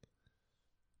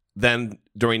than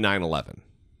during 9/11.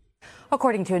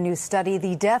 According to a new study,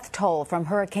 the death toll from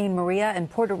Hurricane Maria in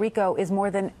Puerto Rico is more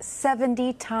than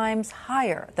 70 times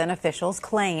higher than officials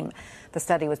claim. The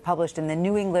study was published in the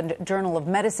New England Journal of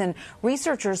Medicine.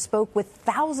 Researchers spoke with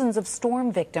thousands of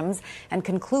storm victims and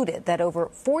concluded that over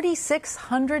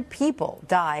 4,600 people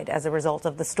died as a result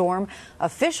of the storm.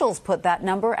 Officials put that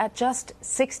number at just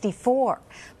 64.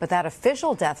 But that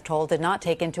official death toll did not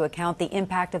take into account the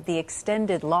impact of the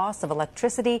extended loss of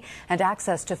electricity and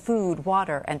access to food,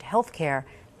 water, and health care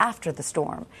after the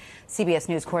storm. CBS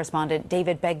News correspondent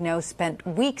David Begnaud spent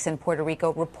weeks in Puerto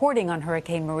Rico reporting on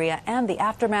Hurricane Maria and the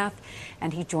aftermath,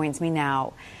 and he joins me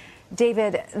now.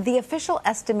 David, the official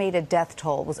estimated death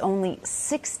toll was only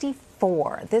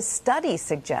 64. This study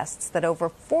suggests that over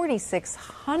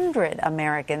 4,600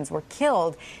 Americans were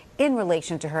killed in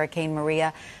relation to Hurricane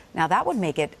Maria. Now, that would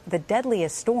make it the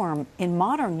deadliest storm in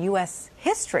modern U.S.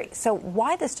 history. So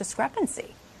why this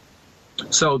discrepancy?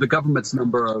 So the government's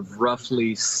number of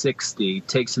roughly 60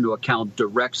 takes into account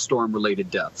direct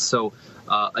storm-related deaths. So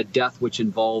a death which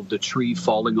involved a tree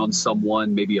falling on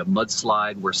someone, maybe a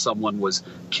mudslide where someone was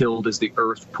killed as the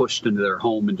earth pushed into their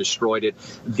home and destroyed it.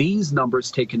 These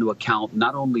numbers take into account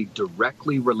not only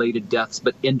directly related deaths,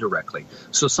 but indirectly.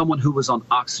 So someone who was on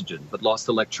oxygen but lost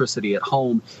electricity at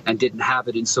home and didn't have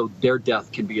it, and so their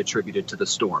death can be attributed to the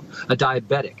storm. A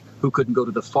diabetic who couldn't go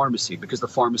to the pharmacy because the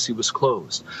pharmacy was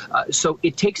closed. So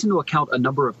it takes into account a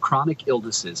number of chronic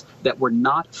illnesses that were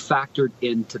not factored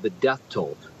into the death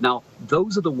toll. Now,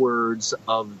 those are the words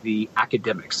of the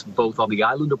academics, both on the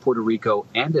island of Puerto Rico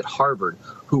and at Harvard,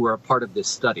 who were a part of this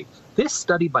study. This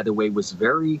study, by the way, was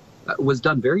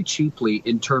done very cheaply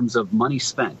in terms of money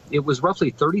spent. It was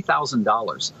roughly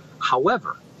 $30,000.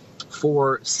 However,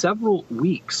 for several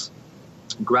weeks,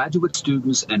 graduate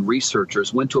students and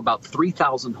researchers went to about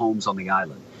 3,000 homes on the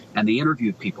island, and they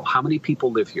interviewed people. How many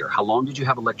people live here? How long did you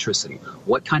have electricity?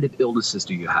 What kind of illnesses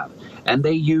do you have? And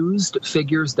they used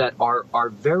figures that are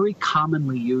very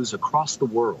commonly used across the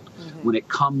world when it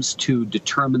comes to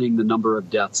determining the number of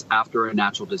deaths after a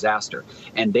natural disaster.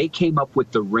 And they came up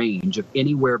with the range of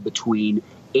anywhere between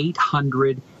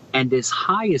 800 and as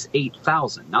high as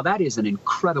 8,000. Now, that is an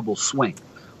incredible swing.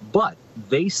 But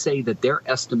they say that their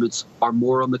estimates are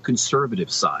more on the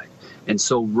conservative side. And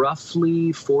so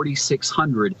roughly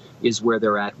 4,600 is where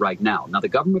they're at right now. Now, the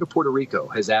government of Puerto Rico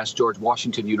has asked George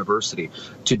Washington University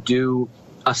to do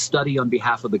a study on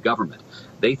behalf of the government.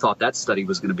 They thought that study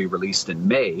was going to be released in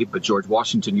May, but George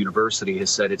Washington University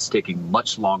has said it's taking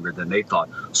much longer than they thought.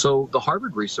 So the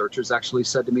Harvard researchers actually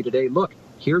said to me today, look,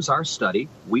 here's our study.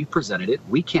 We presented it.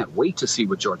 We can't wait to see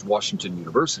what George Washington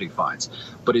University finds.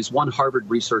 But as one Harvard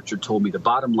researcher told me, the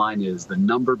bottom line is the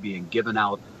number being given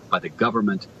out by the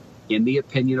government, in the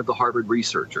opinion of the Harvard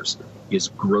researchers, is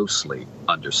grossly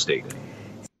understated.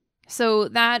 So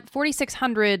that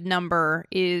 4,600 number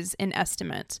is an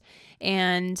estimate.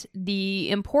 And the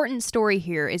important story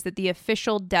here is that the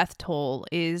official death toll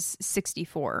is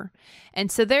 64.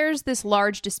 And so there's this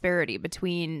large disparity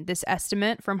between this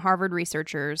estimate from Harvard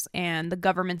researchers and the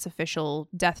government's official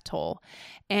death toll.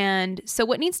 And so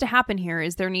what needs to happen here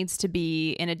is there needs to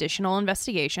be an additional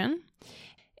investigation.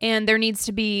 And there needs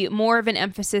to be more of an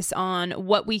emphasis on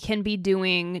what we can be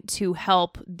doing to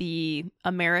help the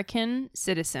American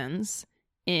citizens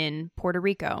in Puerto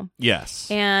Rico. Yes.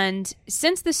 And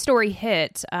since this story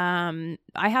hit, I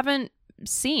haven't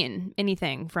seen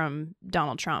anything from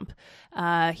Donald Trump.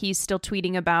 He's still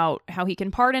tweeting about how he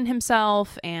can pardon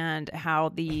himself and how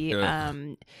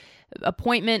the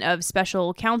appointment of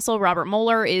special counsel Robert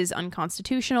Mueller is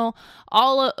unconstitutional.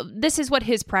 This is what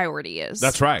his priority is.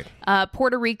 That's right.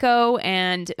 Puerto Rico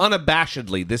and...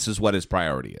 Unabashedly, this is what his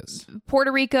priority is.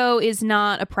 Puerto Rico is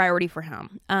not a priority for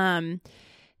him.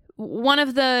 One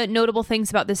of the notable things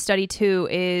about this study, too,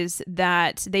 is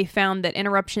that they found that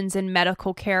interruptions in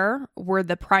medical care were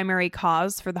the primary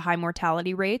cause for the high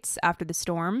mortality rates after the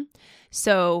storm.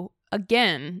 So,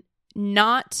 again,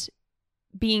 not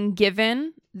being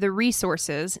given the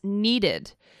resources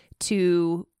needed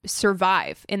to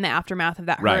survive in the aftermath of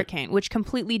that hurricane, which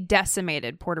completely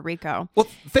decimated Puerto Rico. Well,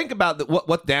 think about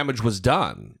what damage was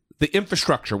done. The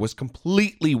infrastructure was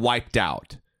completely wiped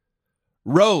out.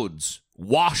 Roads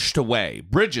washed away.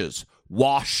 Bridges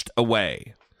washed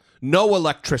away. No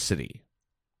electricity.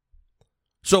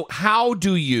 So how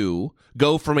do you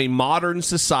go from a modern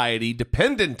society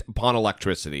dependent upon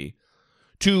electricity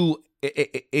to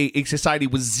a society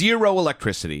with zero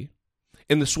electricity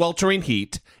in the sweltering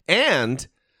heat and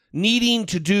needing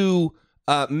to do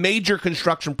major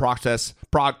construction projects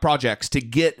to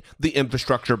get the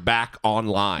infrastructure back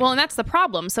online? Well, and that's the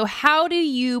problem. So how do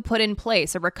you put in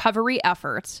place a recovery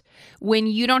effort when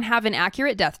you don't have an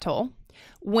accurate death toll,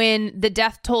 when the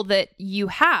death toll that you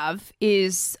have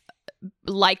is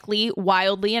likely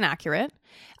wildly inaccurate?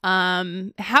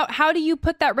 How do you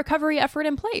put that recovery effort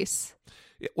in place?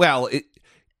 Well,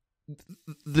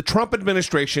 the Trump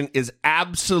administration is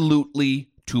absolutely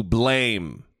to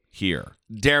blame here.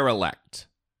 Derelict.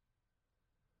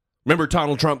 Remember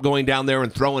Donald Trump going down there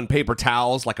and throwing paper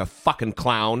towels like a fucking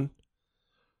clown?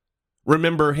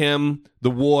 Remember him?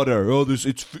 The water. Oh,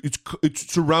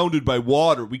 it's surrounded by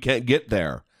water. We can't get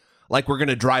there. Like we're going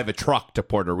to drive a truck to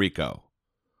Puerto Rico.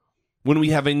 When we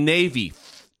have a Navy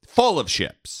full of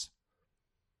ships.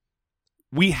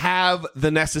 We have the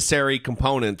necessary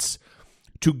components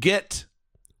to get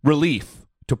relief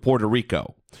to Puerto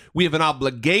Rico. We have an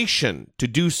obligation to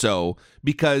do so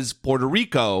because Puerto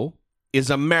Rico is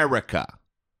America.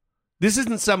 This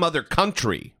isn't some other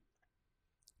country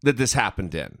that this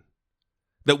happened in.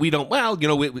 That we don't,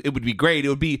 it would be great. It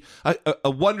would be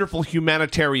a wonderful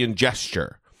humanitarian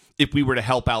gesture if we were to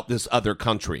help out this other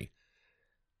country.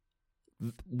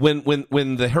 When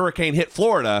the hurricane hit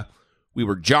Florida, we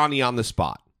were Johnny on the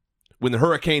spot. When the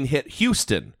hurricane hit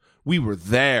Houston, we were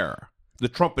there. The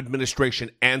Trump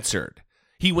administration answered.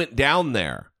 He went down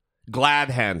there,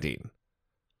 glad-handing.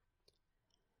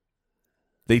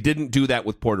 They didn't do that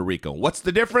with Puerto Rico. What's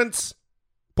the difference?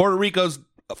 Puerto Rico's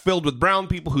filled with brown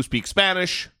people who speak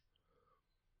Spanish,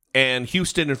 and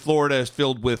Houston and Florida is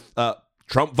filled with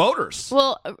Trump voters.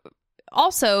 Well,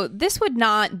 also, this would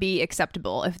not be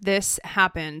acceptable if this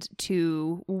happened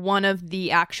to one of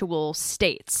the actual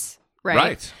states,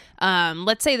 right?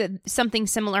 Let's say that something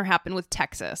similar happened with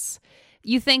Texas.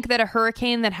 You think that a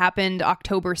hurricane that happened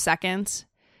October 2nd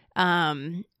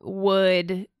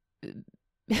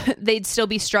they'd still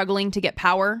be struggling to get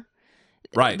power?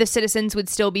 Right. The citizens would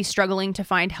still be struggling to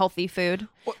find healthy food.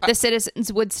 The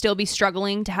citizens would still be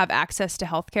struggling to have access to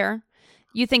health care.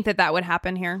 You think that would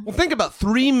happen here? Well, think about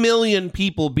 3 million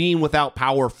people being without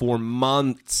power for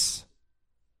months.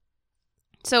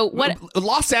 So what?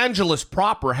 Los Angeles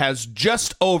proper has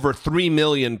just over 3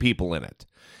 million people in it.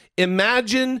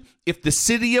 Imagine if the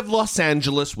city of Los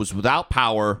Angeles was without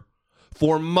power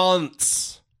for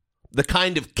months. The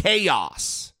kind of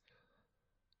chaos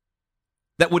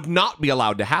that would not be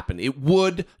allowed to happen. It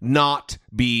would not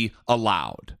be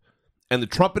allowed. And the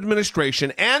Trump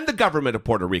administration and the government of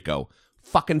Puerto Rico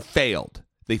fucking failed.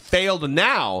 They failed, and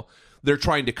now they're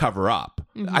trying to cover up.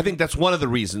 Mm-hmm. I think that's one of the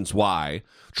reasons why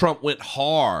Trump went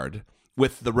hard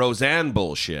with the Roseanne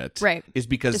bullshit. Right. Is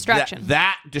because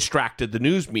that distracted the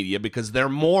news media because they're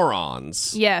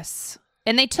morons. Yes.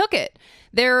 And they took it.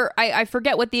 I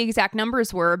forget what the exact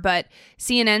numbers were, but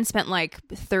CNN spent like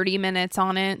 30 minutes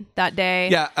on it that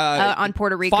day on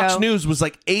Puerto Rico. Fox News was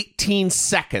like 18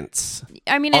 seconds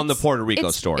on the Puerto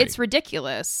Rico story. It's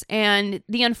ridiculous. And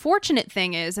the unfortunate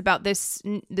thing is about this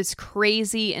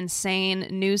crazy, insane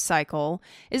news cycle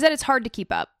is that it's hard to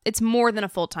keep up. It's more than a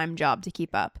full-time job to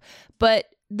keep up. But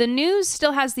the news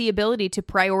still has the ability to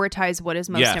prioritize what is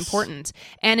most important.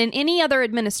 And in any other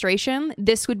administration,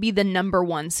 this would be the number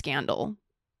one scandal.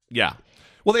 Yeah.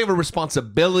 Well, they have a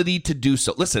responsibility to do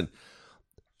so. Listen,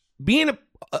 being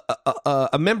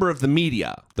a member of the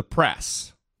media, the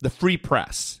press, the free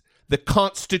press, the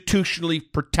constitutionally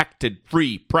protected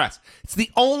free press, it's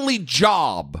the only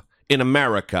job in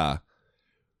America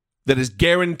that is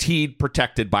guaranteed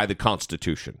protected by the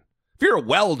Constitution. If you're a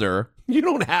welder, you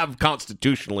don't have a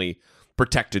constitutionally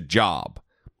protected job.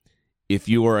 If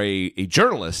you are a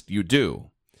journalist, you do.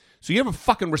 So you have a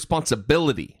fucking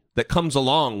responsibility that comes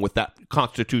along with that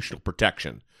constitutional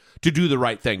protection to do the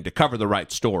right thing, to cover the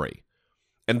right story.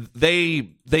 And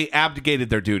they abdicated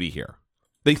their duty here.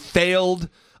 They failed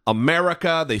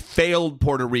America, they failed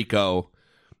Puerto Rico,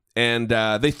 and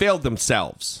they failed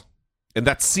themselves. And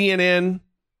that's CNN,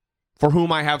 for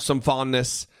whom I have some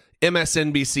fondness,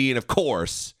 MSNBC, and of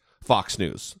course, Fox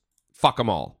News. Fuck them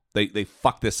all. They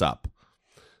fucked this up.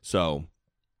 So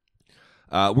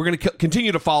we're going to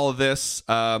continue to follow this.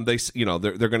 They're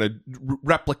going to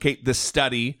replicate this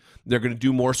study. They're going to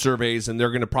do more surveys, and they're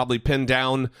going to probably pin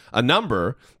down a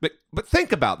number. But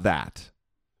think about that.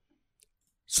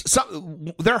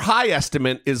 Their high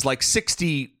estimate is like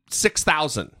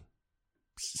 66,000,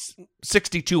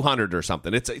 6,200 or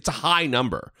something. It's a high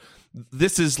number.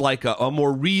 This is like a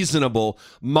more reasonable,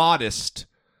 modest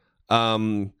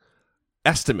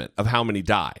estimate of how many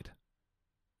died.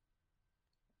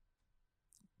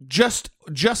 Just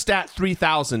at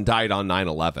 3,000 died on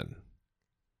 9/11.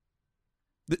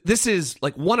 This is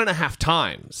like 1.5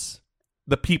 times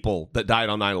the people that died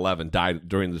on 9/11 died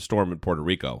during the storm in Puerto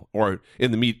Rico or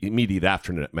in the immediate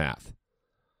aftermath.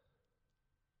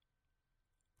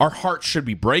 Our hearts should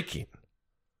be breaking.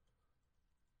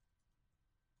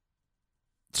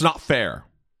 It's not fair.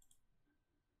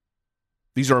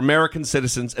 These are American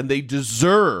citizens, and they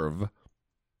deserve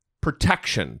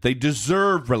protection. They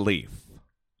deserve relief.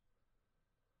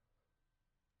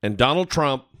 And Donald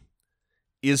Trump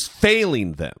is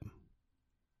failing them.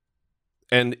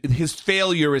 And his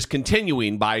failure is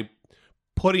continuing by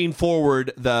putting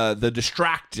forward the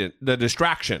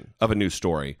distraction of a news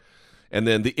story, and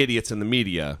then the idiots in the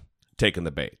media taking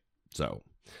the bait. So,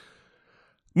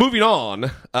 moving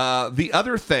on, the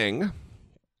other thing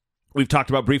we've talked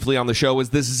about briefly on the show is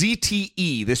this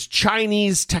ZTE, this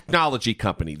Chinese technology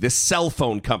company, this cell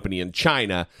phone company in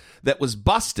China that was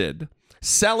busted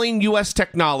selling U.S.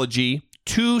 technology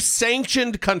to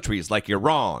sanctioned countries like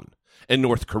Iran and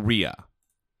North Korea.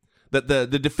 That the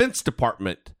Defense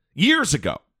Department years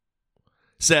ago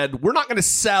said, we're not going to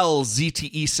sell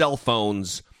ZTE cell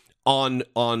phones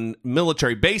on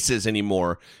military bases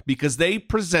anymore because they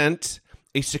present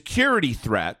a security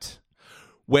threat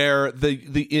where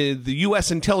the U.S.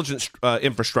 intelligence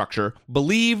infrastructure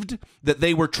believed that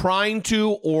they were trying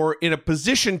to or in a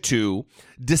position to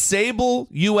disable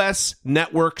U.S.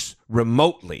 networks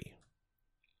remotely.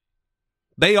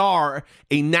 They are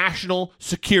a national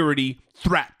security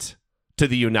threat to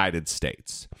the United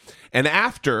States. And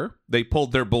after they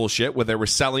pulled their bullshit where they were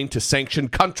selling to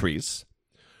sanctioned countries,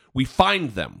 we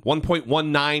fined them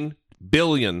 $1.19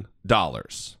 billion.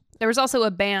 There was also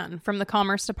a ban from the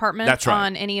Commerce Department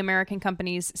on any American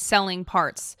companies selling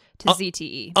parts to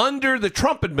ZTE. Under the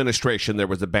Trump administration, there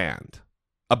was a ban.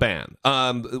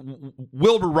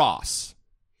 Wilbur Ross.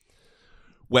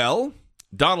 Well,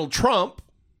 Donald Trump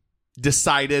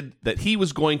decided that he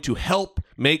was going to help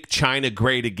make China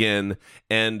great again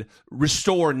and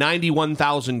restore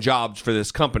 91,000 jobs for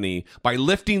this company by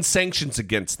lifting sanctions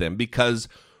against them because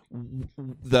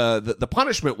the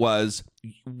punishment was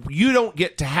you don't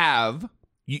get to have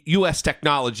U.S.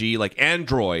 technology like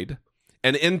Android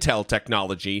and Intel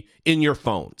technology in your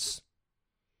phones.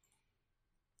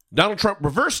 Donald Trump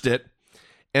reversed it,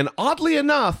 and oddly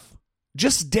enough,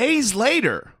 just days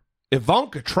later,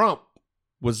 Ivanka Trump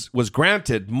was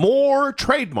granted more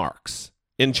trademarks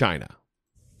in China.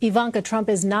 Ivanka Trump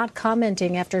is not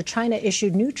commenting after China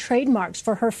issued new trademarks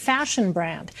for her fashion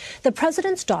brand. The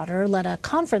president's daughter led a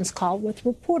conference call with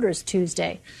reporters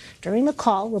Tuesday. During the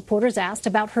call, reporters asked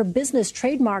about her business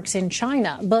trademarks in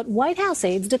China, but White House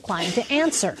aides declined to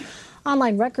answer.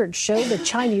 Online records show the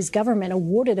Chinese government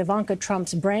awarded Ivanka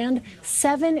Trump's brand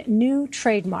 7 new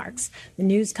trademarks. The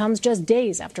news comes just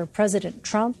days after President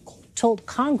Trump told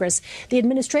Congress the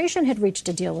administration had reached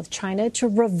a deal with China to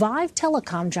revive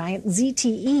telecom giant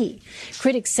ZTE.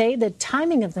 Critics say the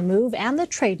timing of the move and the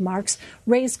trademarks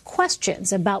raise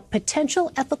questions about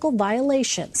potential ethical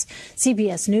violations.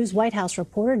 CBS News White House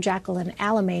reporter Jacqueline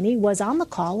Alamany was on the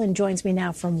call and joins me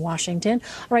now from Washington.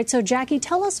 All right, so Jackie,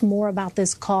 tell us more about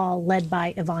this call led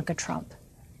by Ivanka Trump.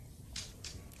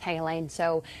 Hey, Elaine.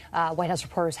 So White House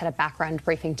reporters had a background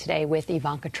briefing today with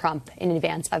Ivanka Trump in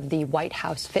advance of the White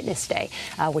House Fitness Day,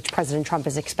 which President Trump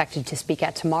is expected to speak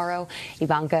at tomorrow.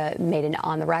 Ivanka made an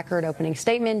on-the-record opening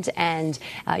statement, and,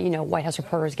 White House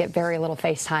reporters get very little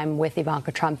face time with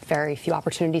Ivanka Trump, very few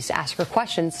opportunities to ask her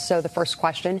questions. So the first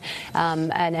question, an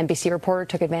NBC reporter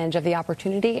took advantage of the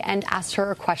opportunity and asked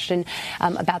her a question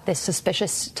about this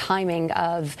suspicious timing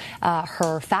of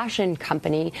her fashion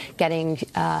company getting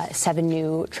 7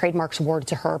 new trademarks awarded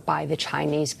to her by the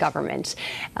Chinese government.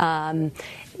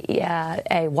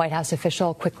 A White House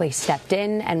official quickly stepped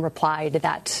in and replied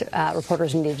that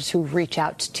reporters needed to reach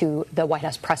out to the White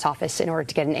House press office in order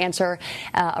to get an answer.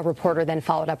 A reporter then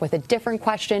followed up with a different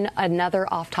question,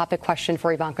 another off-topic question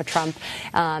for Ivanka Trump,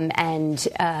 and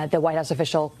the White House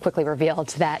official quickly revealed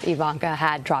that Ivanka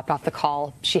had dropped off the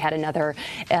call. She had another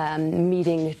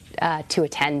meeting to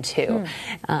attend to.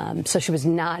 So she was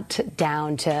not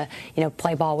down to,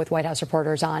 play ball with White House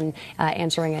reporters on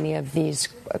answering any of these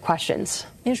questions.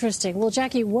 Interesting. Well,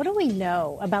 Jackie, what do we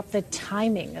know about the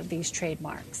timing of these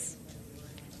trademarks?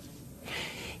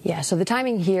 Yeah, so the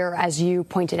timing here, as you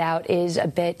pointed out, is a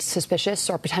bit suspicious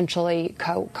or potentially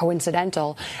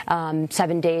coincidental.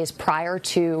 7 days prior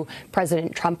to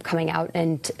President Trump coming out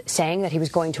and saying that he was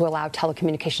going to allow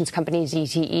telecommunications company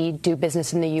ZTE do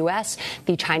business in the U.S.,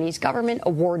 the Chinese government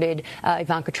awarded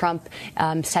Ivanka Trump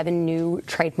 7 new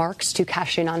trademarks to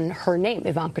cash in on her name,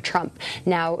 Ivanka Trump.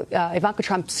 Now, Ivanka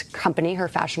Trump's company, her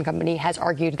fashion company, has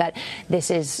argued that this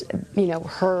is,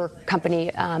 her company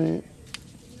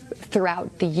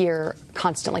throughout the year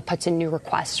constantly puts in new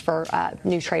requests for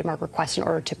new trademark requests in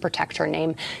order to protect her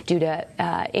name due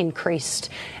to increased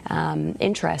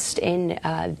interest in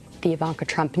the Ivanka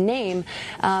Trump name.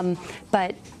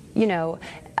 But,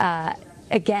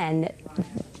 again,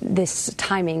 this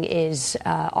timing is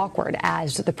awkward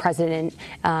as the president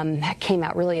came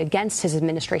out really against his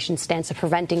administration's stance of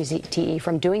preventing ZTE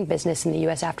from doing business in the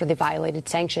U.S. after they violated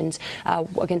sanctions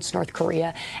against North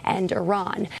Korea and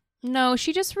Iran. No,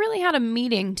 she just really had a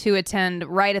meeting to attend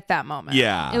right at that moment.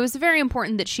 Yeah. It was very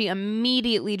important that she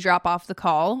immediately drop off the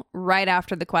call right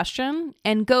after the question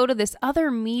and go to this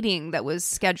other meeting that was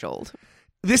scheduled.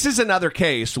 This is another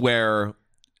case where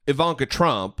Ivanka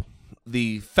Trump,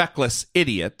 the feckless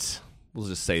idiot, we'll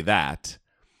just say that,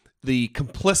 the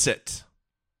complicit,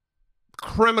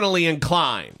 criminally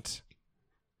inclined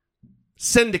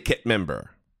syndicate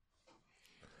member,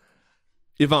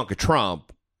 Ivanka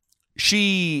Trump,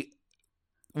 she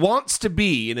wants to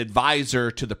be an advisor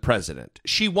to the president.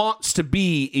 She wants to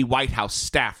be a White House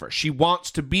staffer. She wants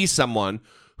to be someone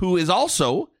who is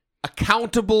also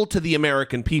accountable to the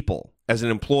American people as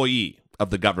an employee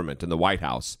of the government in the White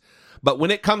House. But when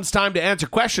it comes time to answer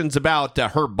questions about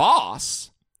her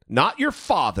boss, not your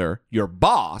father, your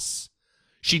boss,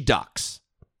 she ducks.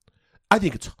 I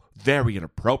think it's very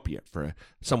inappropriate for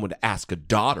someone to ask a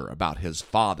daughter about her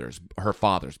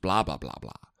father's blah, blah, blah,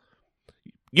 blah.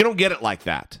 You don't get it like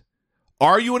that.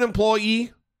 Are you an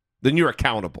employee? Then you're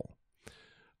accountable.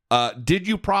 Did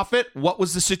you profit? What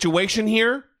was the situation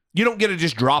here? You don't get to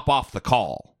just drop off the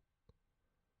call.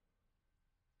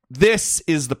 This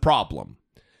is the problem.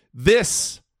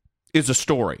 This is a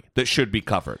story that should be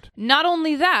covered. Not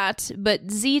only that, but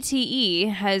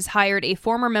ZTE has hired a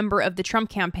former member of the Trump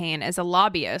campaign as a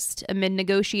lobbyist amid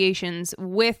negotiations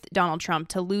with Donald Trump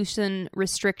to loosen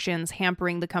restrictions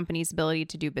hampering the company's ability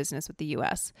to do business with the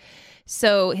U.S.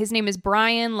 So his name is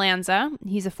Bryan Lanza.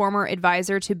 He's a former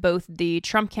advisor to both the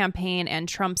Trump campaign and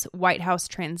Trump's White House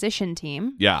transition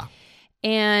team. Yeah.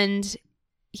 And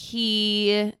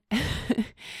he...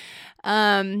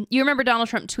 you remember Donald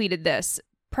Trump tweeted this: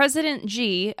 President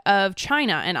Xi of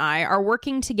China and I are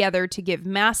working together to give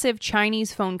massive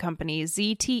Chinese phone company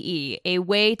ZTE a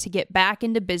way to get back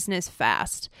into business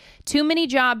fast. Too many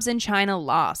jobs in China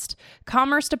lost.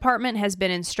 Commerce Department has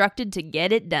been instructed to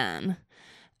get it done.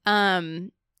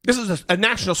 This is a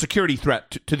national security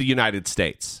threat to the United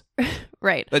States.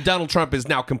 Right. That Donald Trump is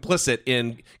now complicit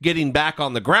in getting back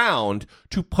on the ground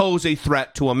to pose a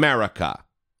threat to America.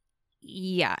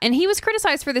 Yeah, and he was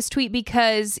criticized for this tweet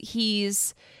because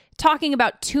he's talking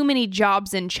about too many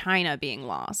jobs in China being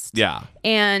lost. Yeah.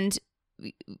 And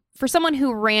for someone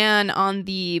who ran on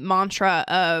the mantra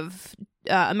of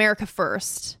America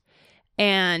first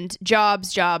and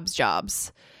jobs,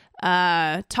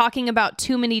 talking about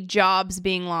too many jobs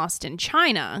being lost in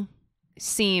China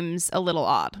seems a little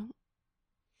odd.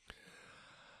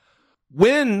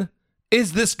 When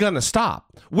is this going to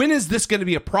stop? When is this going to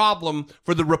be a problem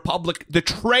for the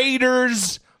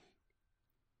traitors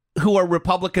who are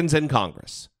Republicans in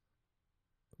Congress?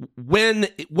 When?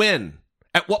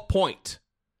 At what point?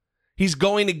 He's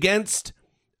going against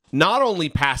not only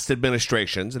past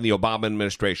administrations and the Obama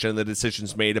administration and the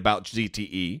decisions made about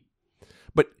ZTE,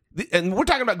 and we're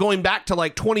talking about going back to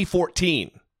like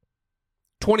 2014,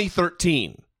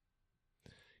 2013.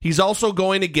 He's also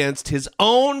going against his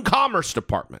own Commerce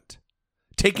Department,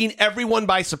 taking everyone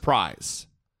by surprise.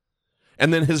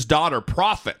 And then his daughter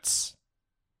profits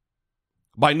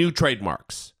by new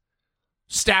trademarks.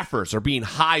 Staffers are being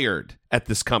hired at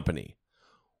this company.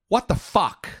 What the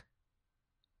fuck?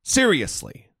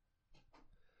 Seriously.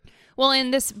 Well,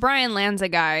 and this Bryan Lanza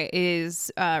guy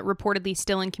is reportedly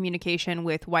still in communication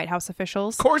with White House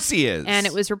officials. Of course he is. And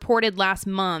it was reported last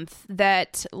month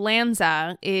that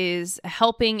Lanza is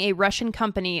helping a Russian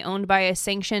company owned by a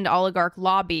sanctioned oligarch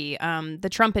lobby,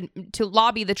 to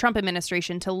lobby the Trump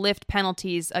administration to lift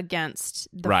penalties against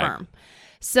the firm.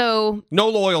 So no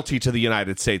loyalty to the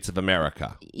United States of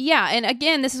America. Yeah, and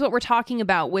again, this is what we're talking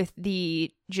about with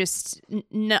the just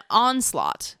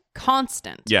onslaught.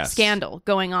 Constant scandal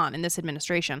going on in this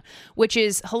administration, which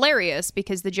is hilarious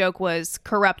because the joke was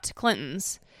corrupt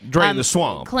Clintons. Drain the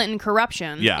swamp. Clinton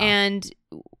corruption. Yeah. And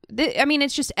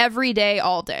it's just every day,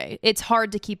 all day. It's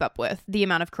hard to keep up with the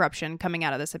amount of corruption coming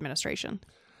out of this administration.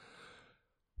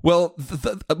 Well,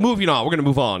 moving on, we're going to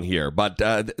move on here. But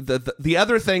the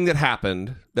other thing that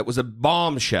happened that was a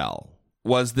bombshell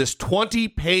was this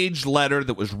 20-page letter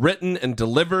that was written and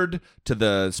delivered to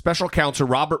the special counsel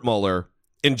Robert Mueller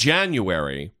in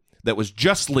January that was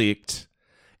just leaked.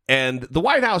 And the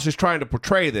White House is trying to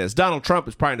portray this. Donald Trump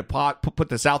is trying to put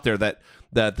this out there that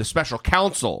the special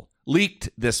counsel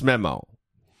leaked this memo.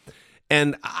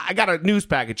 And I got a news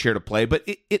package here to play, but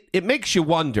it makes you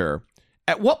wonder,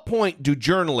 at what point do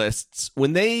journalists,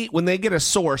 when they get a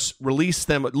source,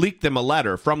 leak them a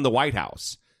letter from the White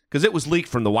House? Because it was leaked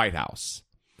from the White House.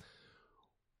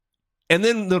 And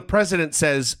then the president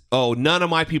says, oh, none of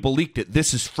my people leaked it.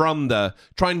 This is from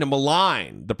trying to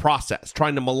malign the process,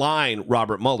 trying to malign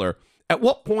Robert Mueller. At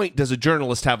what point does a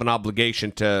journalist have an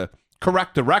obligation to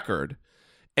correct the record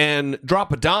and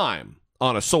drop a dime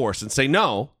on a source and say,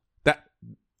 no, that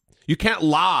you can't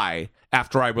lie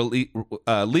after I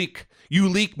leak. You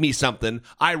leak me something,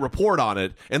 I report on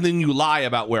it, and then you lie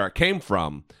about where it came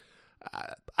from.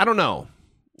 I don't know.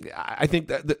 I think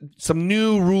that some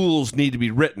new rules need to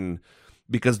be written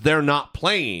because they're not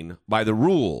playing by the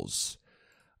rules.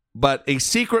 But a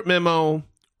secret memo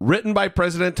written by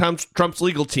President Trump's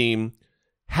legal team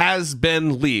has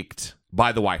been leaked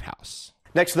by the White House.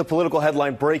 Next to the political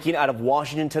headline breaking out of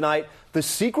Washington tonight, the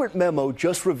secret memo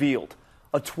just revealed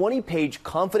a 20-page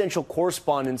confidential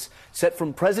correspondence sent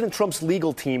from President Trump's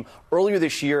legal team earlier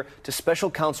this year to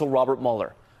special counsel Robert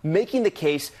Mueller, making the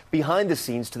case behind the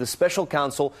scenes to the special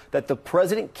counsel that the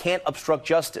president can't obstruct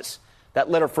justice. That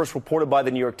letter, first reported by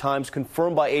the New York Times,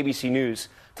 confirmed by ABC News.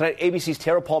 Tonight, ABC's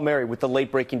Tara Palmieri with the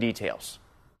late-breaking details.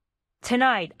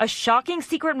 Tonight, a shocking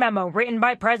secret memo written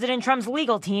by President Trump's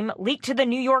legal team leaked to the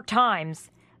New York Times.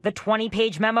 The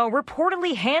 20-page memo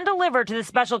reportedly hand-delivered to the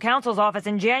special counsel's office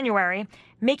in January,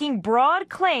 making broad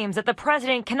claims that the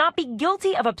president cannot be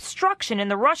guilty of obstruction in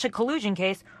the Russia collusion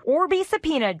case or be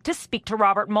subpoenaed to speak to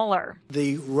Robert Mueller.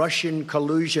 The Russian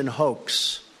collusion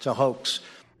hoax. It's a hoax.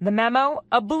 The memo,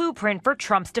 a blueprint for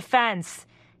Trump's defense.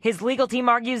 His legal team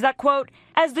argues that, quote,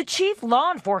 as the chief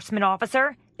law enforcement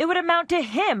officer, it would amount to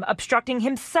him obstructing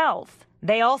himself.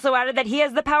 They also added that he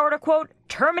has the power to, quote,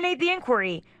 terminate the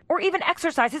inquiry or even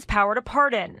exercise his power to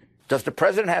pardon. Does the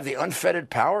president have the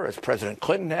unfettered power as President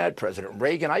Clinton had, President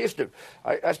Reagan? I used to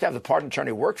have the pardon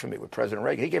attorney work for me with President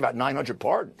Reagan. He gave out 900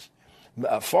 pardons,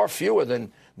 far fewer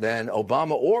than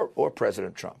Obama or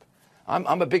President Trump.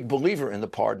 I'm a big believer in the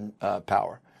pardon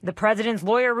power. The president's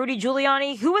lawyer, Rudy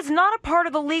Giuliani, who was not a part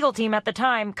of the legal team at the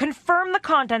time, confirmed the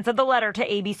contents of the letter to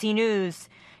ABC News,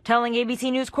 telling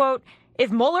ABC News, quote,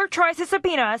 if Mueller tries to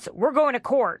subpoena us, we're going to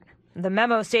court. The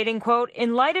memo stating, quote,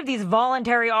 in light of these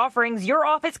voluntary offerings, your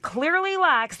office clearly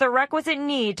lacks the requisite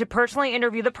need to personally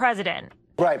interview the president.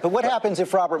 Right, but what happens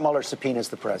if Robert Mueller subpoenas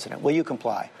the president? Will you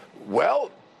comply?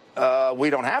 Well, we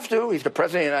don't have to. He's the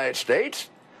president of the United States.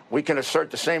 We can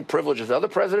assert the same privileges other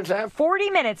presidents have. 40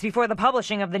 minutes before the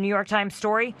publishing of the New York Times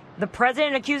story, the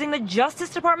president accusing the Justice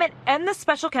Department and the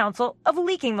special counsel of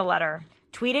leaking the letter.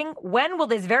 Tweeting, when will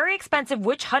this very expensive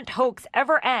witch hunt hoax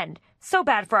ever end? So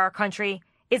bad for our country.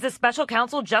 Is the special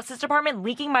counsel Justice Department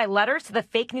leaking my letters to the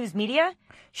fake news media?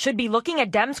 Should be looking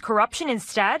at Dems' corruption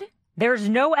instead? There's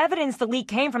no evidence the leak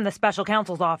came from the special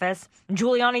counsel's office.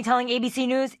 Giuliani telling ABC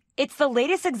News it's the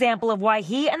latest example of why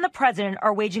he and the president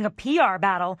are waging a PR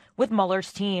battle with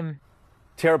Mueller's team.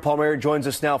 Tara Palmieri joins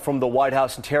us now from the White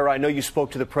House. And Tara, I know you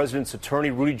spoke to the president's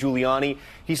attorney, Rudy Giuliani.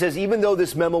 He says even though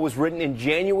this memo was written in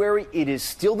January, it is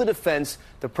still the defense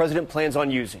the president plans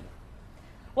on using.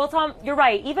 Well, Tom, you're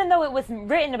right. Even though it was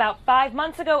written about 5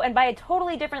 months ago and by a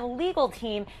totally different legal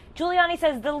team, Giuliani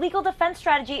says the legal defense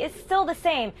strategy is still the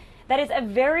same. That is a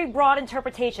very broad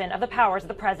interpretation of the powers of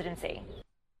the presidency.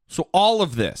 So all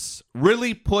of this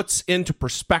really puts into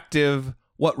perspective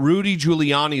what Rudy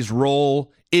Giuliani's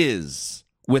role is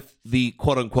with the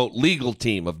quote-unquote legal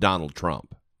team of Donald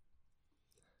Trump.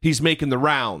 He's making the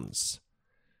rounds,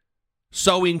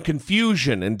 sowing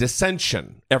confusion and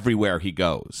dissension everywhere he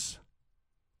goes.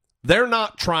 They're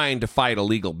not trying to fight a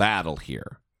legal battle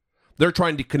here. They're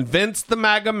trying to convince the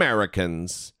MAGA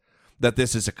Americans that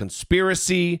this is a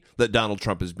conspiracy, that Donald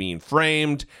Trump is being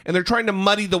framed, and they're trying to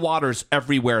muddy the waters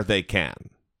everywhere they can.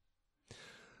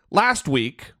 Last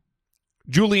week,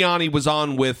 Giuliani was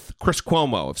on with Chris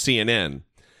Cuomo of CNN,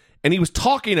 and he was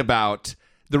talking about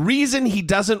the reason he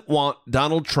doesn't want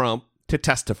Donald Trump to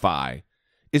testify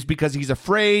is because he's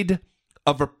afraid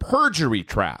of a perjury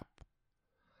trap.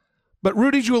 But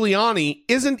Rudy Giuliani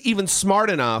isn't even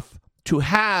smart enough to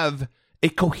have a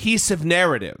cohesive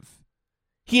narrative.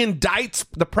 He indicts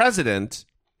the president.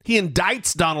 He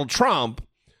indicts Donald Trump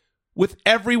with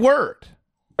every word.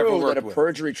 That a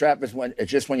perjury trap is when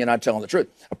it's just when you're not telling the truth.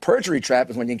 A perjury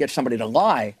trap is when you get somebody to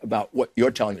lie about what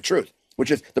you're telling the truth, which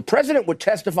is the president would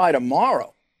testify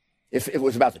tomorrow if it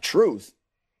was about the truth.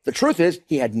 The truth is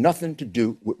he had nothing to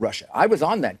do with Russia. I was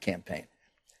on that campaign.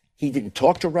 He didn't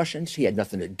talk to Russians. He had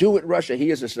nothing to do with Russia. He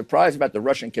is as surprised about the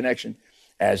Russian connection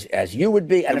as you would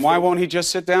be. And why won't he just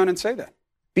sit down and say that?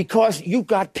 Because you've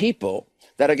got people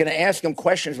that are going to ask him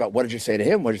questions about what did you say to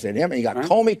him, what did you say to him, and you got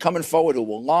Comey coming forward who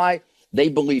will lie. They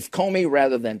believe Comey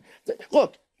rather than...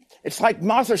 Look, it's like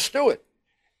Martha Stewart.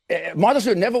 Martha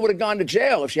Stewart never would have gone to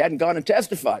jail if she hadn't gone and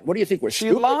testified. What do you think?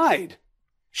 She lied.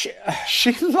 She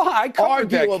lied.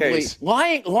 Arguably,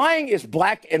 lying is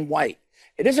black and white.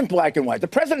 It isn't black and white. The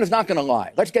president is not going to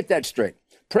lie. Let's get that straight.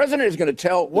 President is going to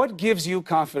tell... What gives you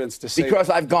confidence to say Because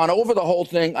that? I've gone over the whole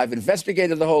thing. I've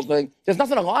investigated the whole thing. There's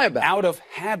nothing to lie about. Out of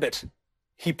habit,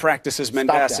 he practices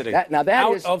mendacity. Out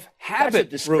of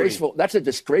habit, That's a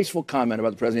disgraceful comment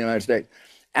about the president of the United States.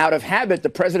 Out of habit, the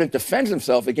president defends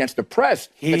himself against the press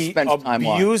that spends time lying. He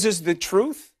abuses the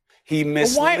truth. He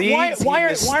misleads, he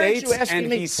misstates,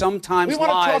 and he sometimes lies. We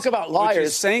want to talk about liars. Which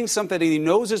is saying something that he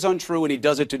knows is untrue, and he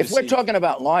does it to deceive. If we're talking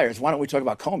about liars, why don't we talk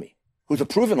about Comey, who's a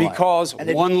proven liar? Because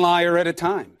one liar at a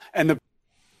time. And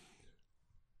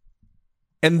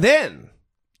then,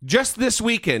 just this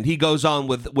weekend, he goes on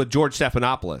with George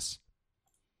Stephanopoulos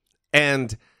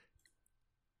and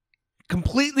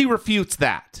completely refutes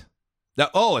that. That,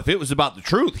 if it was about the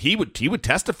truth, he would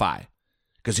testify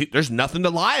because there's nothing to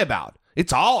lie about.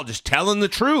 It's all just telling the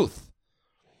truth.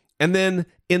 And then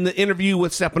in the interview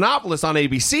with Stephanopoulos on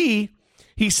ABC,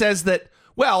 he says that,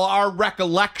 our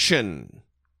recollection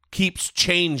keeps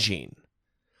changing.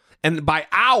 And by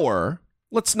our,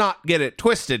 let's not get it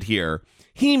twisted here,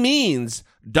 he means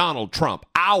Donald Trump.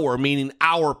 Our meaning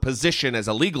our position as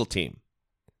a legal team.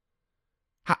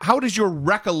 How does your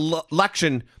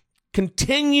recollection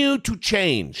continue to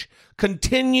change,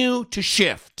 continue to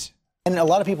shift? And a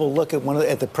lot of people look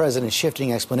at the president's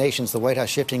shifting explanations, the White House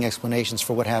shifting explanations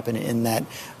for what happened in that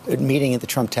meeting at the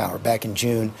Trump Tower back in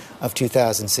June of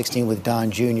 2016 with Don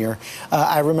Jr.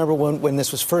 I remember when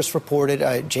this was first reported,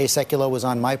 Jay Sekulow was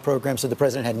on my program, said the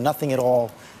president had nothing at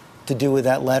all to do with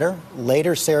that letter.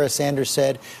 Later, Sarah Sanders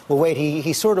said,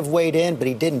 he sort of weighed in, but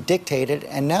he didn't dictate it.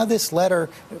 And now this letter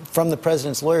from the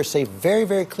president's lawyers say very,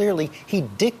 very clearly he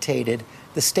dictated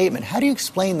the statement. How do you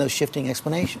explain those shifting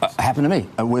explanations? Happened to me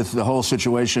with the whole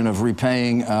situation of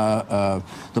repaying the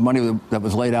money that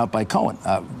was laid out by Cohen.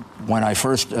 When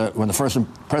the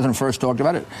president first talked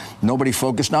about it, nobody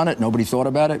focused on it. Nobody thought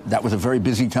about it. That was a very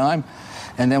busy time.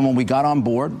 And then when we got on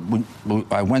board,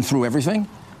 I went through everything.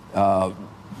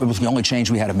 It was the only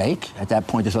change we had to make. At that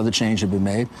point, this other change had been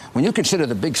made. When you consider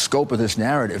the big scope of this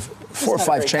narrative, four or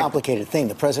five changes. It's a complicated thing.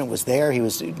 The president was there. He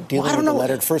was dealing with the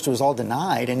letter. At first, it was all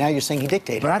denied, and now you're saying he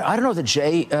dictated. But I don't know that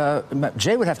Jay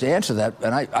would have to answer that,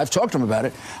 and I've talked to him about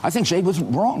it. I think Jay was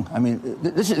wrong. I mean,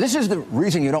 this is the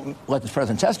reason you don't let the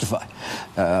president testify.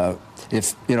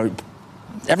 If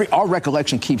our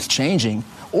recollection keeps changing,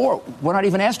 or we're not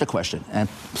even asked a question, and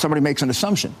somebody makes an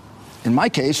assumption. in my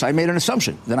case, I made an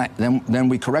assumption. Then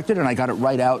we corrected it, and I got it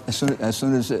right out as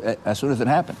soon as it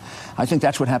happened. I think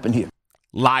that's what happened here.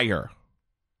 Liar.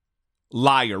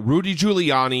 Rudy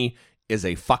Giuliani is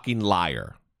a fucking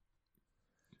liar.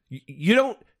 You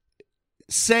don't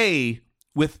say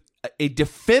with a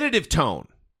definitive tone,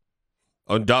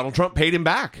 oh, Donald Trump paid him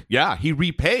back. Yeah, he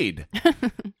repaid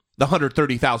the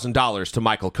 $130,000 to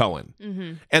Michael Cohen.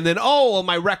 Mm-hmm. And then,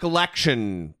 my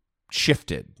recollection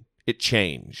shifted. It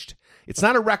changed. It's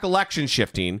not a recollection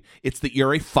shifting. It's that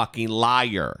you're a fucking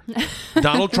liar.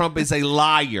 Donald Trump is a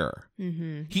liar.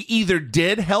 Mm-hmm. He either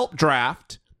did help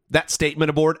draft that statement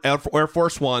aboard Air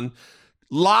Force One,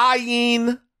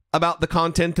 lying about the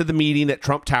content of the meeting at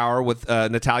Trump Tower with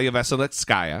Natalia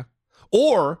Veselnitskaya,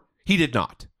 or he did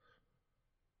not.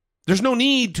 There's no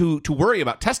need to worry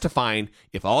about testifying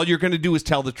if all you're going to do is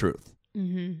tell the truth.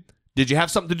 Mm-hmm. Did you have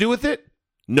something to do with it?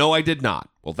 No, I did not.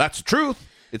 Well, that's the truth.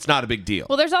 It's not a big deal.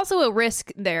 Well, there's also a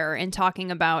risk there in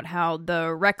talking about how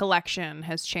the recollection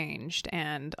has changed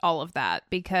and all of that,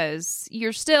 because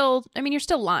you're still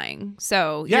lying.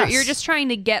 So yes. you're just trying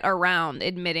to get around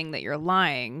admitting that you're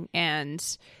lying. And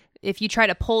if you try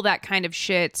to pull that kind of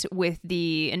shit with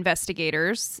the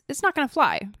investigators, it's not going to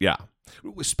fly. Yeah.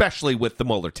 Especially with the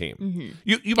Mueller team. Mm-hmm.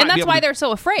 You and that's why they're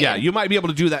so afraid. Yeah, you might be able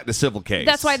to do that in a civil case.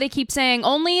 That's why they keep saying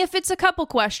only if it's a couple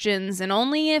questions and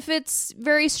only if it's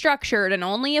very structured and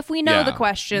only if we know the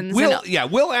questions.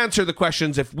 We'll answer the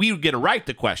questions if we get to write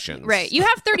the questions. Right. You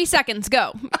have 30 seconds.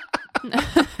 Go.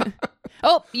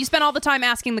 Oh, you spent all the time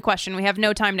asking the question. We have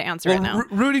no time to answer it now.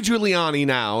 Rudy Giuliani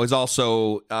now is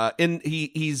also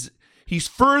He's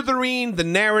furthering the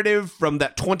narrative from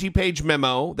that 20-page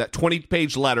memo, that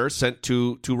 20-page letter sent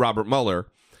to Robert Mueller,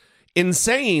 in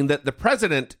saying that the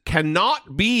president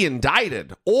cannot be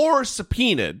indicted or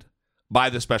subpoenaed by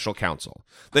the special counsel.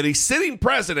 That a sitting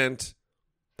president,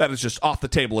 that is just off the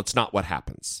table. It's not what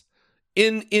happens.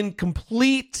 In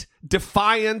complete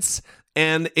defiance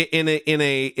and in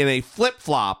a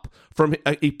flip-flop from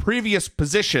a previous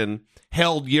position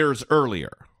held years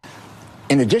earlier.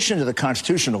 In addition to the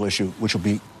constitutional issue, which will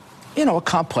be, a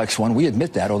complex one, we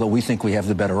admit that, although we think we have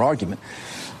the better argument.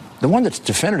 The one that's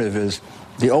definitive is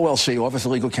the OLC, Office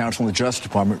of Legal Counsel in the Justice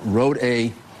Department, wrote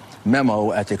a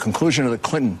memo at the conclusion of the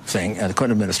Clinton thing, the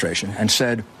Clinton administration, and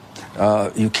said,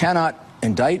 you cannot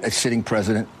indict a sitting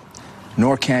president,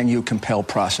 nor can you compel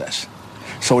process.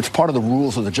 So it's part of the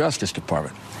rules of the Justice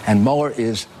Department. And Mueller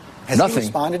is Has he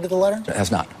responded to the letter?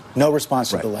 Has not. No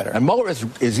response to the letter. And Mueller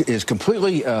is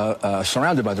completely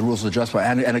surrounded by the rules of the Justice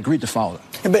Department and agreed to follow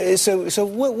them. But so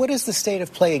what is the state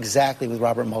of play exactly with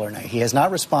Robert Mueller now? He has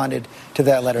not responded to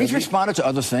that letter. He's responded to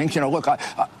other things. Look,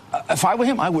 if I were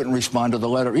him, I wouldn't respond to the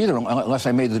letter either unless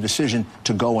I made the decision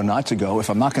to go or not to go. If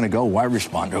I'm not going to go, why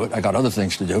respond to it? I got other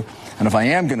things to do. And if I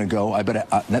am going to go, I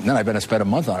better spend a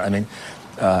month on it. I mean,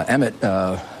 Emmett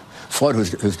Flood,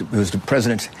 who's the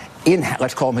president's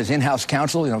let's call him his in-house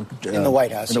counsel, in the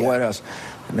White House. In the White House.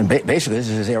 And basically, this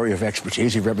is his area of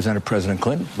expertise. He represented President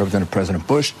Clinton, represented President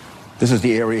Bush. This is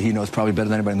the area he knows probably better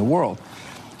than anybody in the world.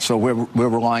 So we're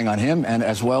relying on him, and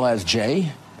as well as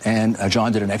Jay, and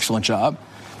John did an excellent job.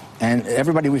 And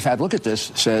everybody we've had look at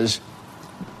this says,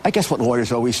 I guess what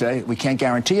lawyers always say, we can't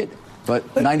guarantee it, but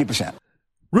 90%.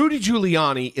 Rudy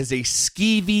Giuliani is a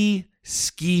skeevy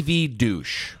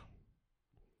douche.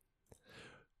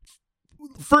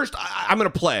 First, I'm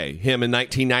going to play him in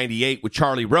 1998 with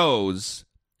Charlie Rose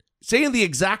saying the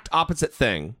exact opposite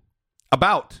thing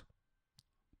about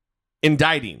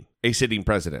indicting a sitting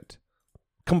president,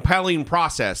 compelling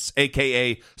process,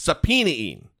 a.k.a.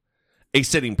 subpoenaing a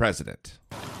sitting president.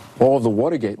 All of the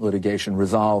Watergate litigation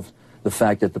resolved the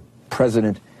fact that the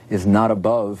president is not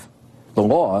above the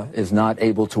law, is not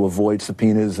able to avoid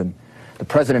subpoenas, and the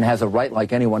president has a right,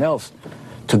 like anyone else,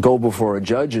 to go before a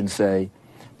judge and say,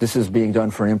 this is being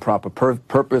done for an improper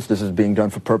purpose. This is being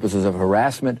done for purposes of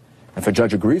harassment. If a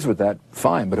judge agrees with that,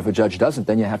 fine. But if a judge doesn't,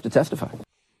 then you have to testify.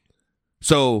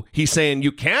 So he's saying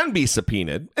you can be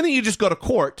subpoenaed, and then you just go to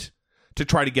court to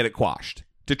try to get it quashed,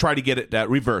 to try to get it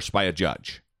reversed by a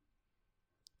judge.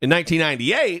 In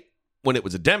 1998, when it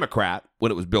was a Democrat,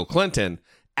 when it was Bill Clinton,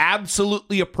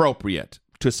 absolutely appropriate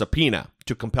to subpoena,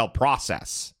 to compel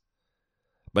process.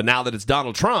 But now that it's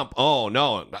Donald Trump, oh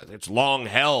no, it's long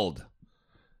held.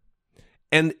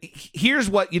 And here's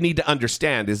what you need to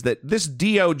understand is that this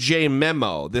DOJ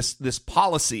memo, this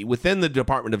policy within the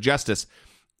Department of Justice,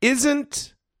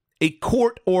 isn't a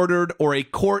court-ordered or a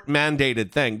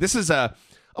court-mandated thing. This is a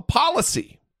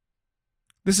policy.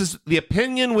 This is the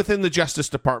opinion within the Justice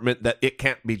Department that it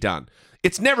can't be done.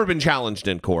 It's never been challenged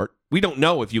in court. We don't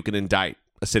know if you can indict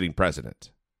a sitting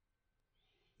president.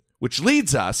 Which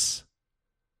leads us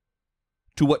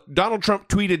to what Donald Trump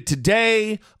tweeted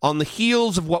today on the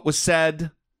heels of what was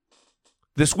said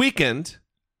this weekend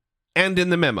and in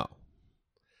the memo,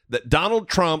 that Donald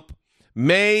Trump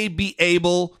may be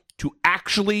able to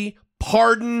actually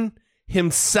pardon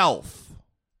himself.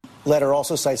 Letter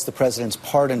also cites the president's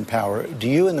pardon power. Do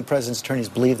you and the president's attorneys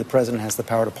believe the president has the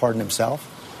power to pardon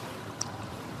himself?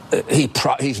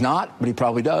 He's not, but he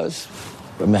probably does.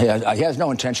 I mean, he has no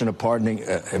intention of pardoning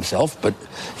himself, but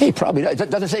he probably does. It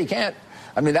doesn't say he can't.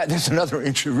 I mean, that's another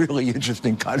really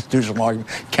interesting constitutional argument.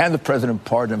 Can the president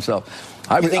pardon himself?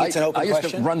 I think it's an open question? I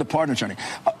used to run the pardon attorney.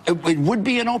 It would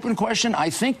be an open question. I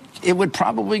think it would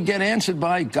probably get answered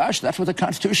by, gosh, that's what the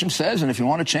Constitution says, and if you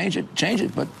want to change it, change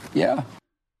it. But, yeah.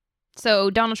 So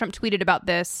Donald Trump tweeted about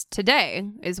this today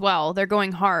as well. They're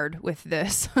going hard with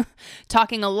this,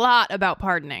 talking a lot about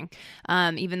pardoning,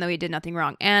 even though he did nothing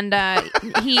wrong. And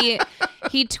he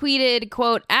tweeted,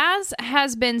 quote, "As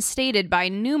has been stated by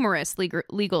numerous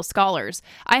legal scholars,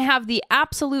 I have the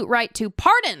absolute right to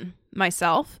pardon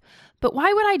myself. But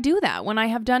why would I do that when I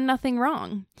have done nothing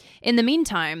wrong? In the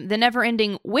meantime, the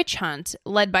never-ending witch hunt,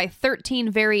 led by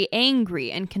 13 very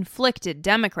angry and conflicted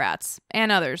Democrats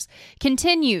and others,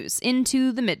 continues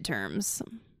into the midterms."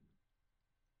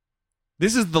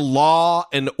 This is the law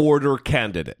and order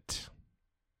candidate.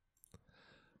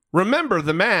 Remember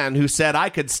the man who said, I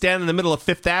could stand in the middle of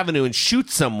Fifth Avenue and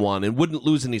shoot someone and wouldn't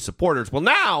lose any supporters. Well,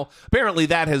 now, apparently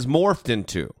that has morphed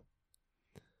into,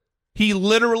 he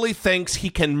literally thinks he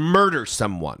can murder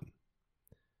someone.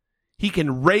 He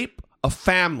can rape a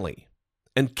family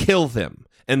and kill them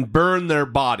and burn their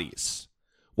bodies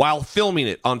while filming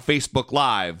it on Facebook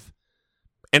Live.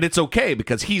 And it's okay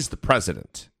because he's the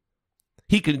president.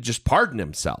 He can just pardon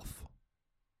himself.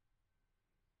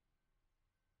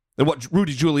 And what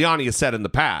Rudy Giuliani has said in the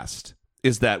past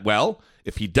is that, well,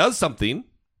 if he does something,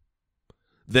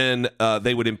 then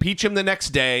they would impeach him the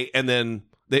next day, and then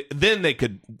they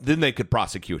could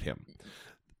prosecute him.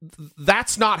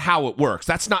 That's not how it works.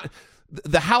 That's not,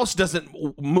 the House doesn't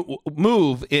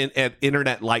move at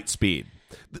internet light speed.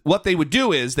 What they would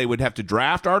do is they would have to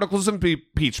draft articles of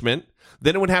impeachment,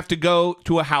 then it would have to go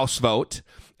to a House vote,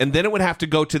 and then it would have to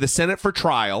go to the Senate for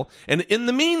trial. And in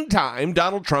the meantime,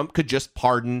 Donald Trump could just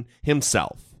pardon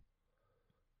himself.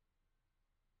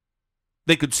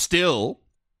 They could still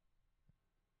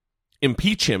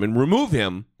impeach him and remove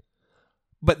him,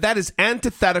 but that is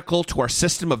antithetical to our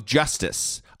system of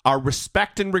justice, our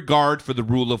respect and regard for the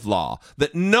rule of law,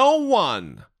 that no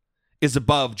one is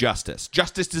above justice.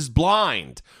 Justice is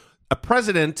blind. A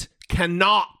president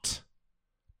cannot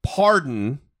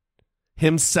pardon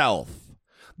himself,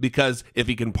 because if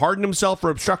he can pardon himself for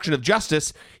obstruction of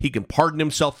justice, he can pardon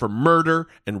himself for murder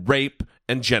and rape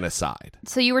and genocide.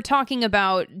 So you were talking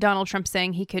about Donald Trump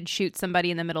saying he could shoot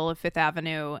somebody in the middle of Fifth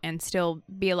Avenue and still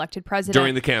be elected president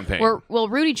during the campaign. Well,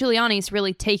 Rudy Giuliani's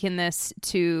really taken this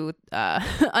to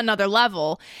another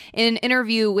level. In an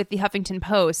interview with the Huffington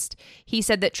Post, he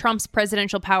said that Trump's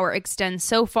presidential power extends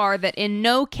so far that in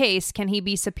no case can he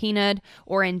be subpoenaed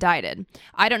or indicted.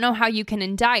 I don't know how you can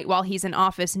indict while he's in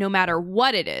office, no matter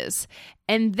what it is.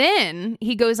 And then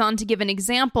he goes on to give an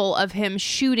example of him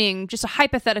shooting, just a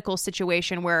hypothetical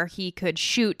situation where he could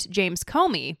shoot James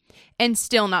Comey and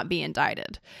still not be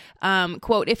indicted.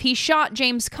 Quote, if he shot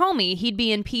James Comey, he'd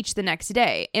be impeached the next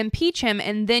day. Impeach him,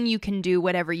 and then you can do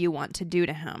whatever you want to do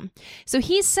to him. So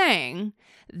he's saying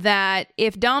that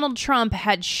if Donald Trump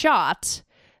had shot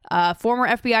former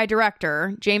FBI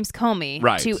director James Comey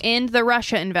to end the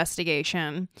Russia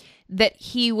investigation, that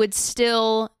he would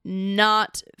still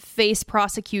not face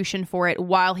prosecution for it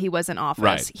while he was in office.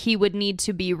 Right. He would need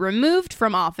to be removed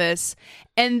from office,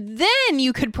 and then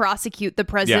you could prosecute the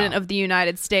president of the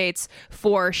United States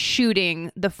for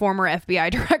shooting the former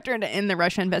FBI director in the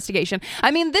Russia investigation.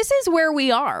 I mean, this is where we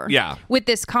are with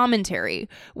this commentary,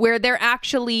 where they're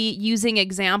actually using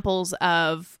examples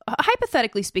of,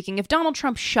 hypothetically speaking, if Donald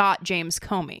Trump shot James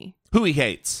Comey, who he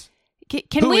hates,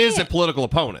 who is a political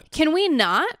opponent. Can we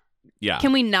not? Yeah.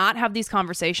 Can we not have these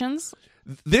conversations?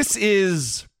 This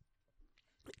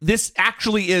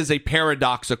actually is a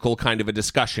paradoxical kind of a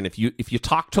discussion. If you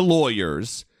talk to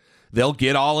lawyers, they'll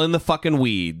get all in the fucking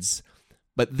weeds.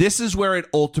 But this is where it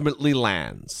ultimately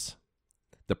lands.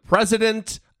 The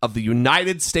president of the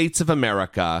United States of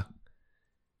America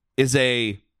is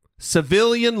a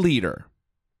civilian leader.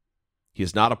 He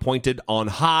is not appointed on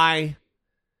high.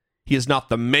 He is not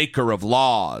the maker of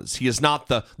laws. He is not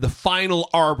the final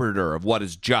arbiter of what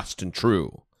is just and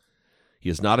true. He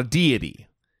is not a deity.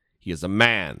 He is a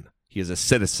man. He is a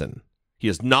citizen. He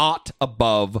is not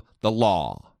above the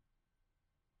law.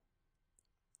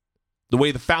 The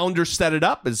way the founders set it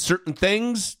up is certain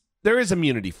things there is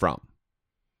immunity from.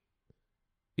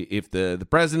 If the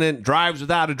president drives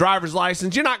without a driver's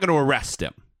license, you're not going to arrest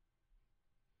him.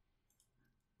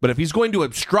 But if he's going to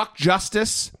obstruct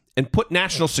justice and put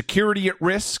national security at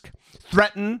risk,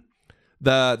 threaten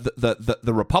the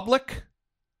republic,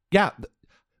 yeah,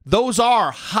 those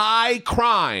are high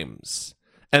crimes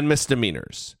and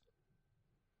misdemeanors.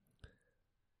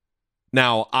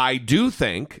 Now, I do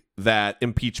think that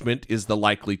impeachment is the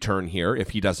likely turn here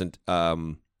if he doesn't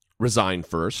resign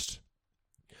first.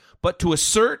 But to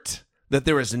assert that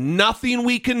there is nothing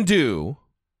we can do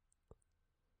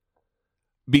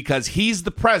because he's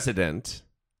the president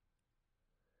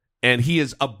and he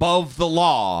is above the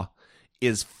law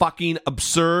is fucking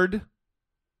absurd.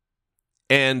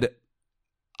 And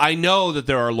I know that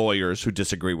there are lawyers who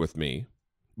disagree with me,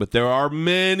 but there are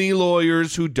many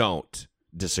lawyers who don't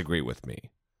disagree with me.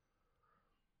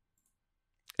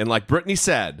 And like Brittany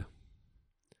said,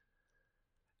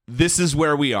 this is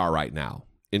where we are right now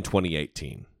in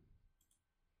 2018.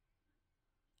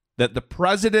 That the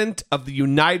president of the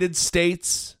United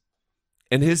States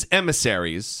and his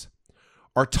emissaries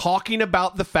are talking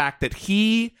about the fact that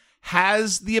he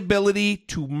has the ability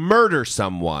to murder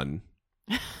someone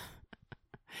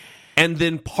and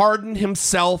then pardon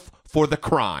himself for the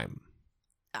crime.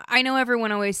 I know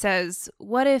everyone always says,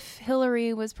 what if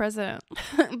Hillary was president?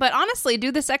 But honestly,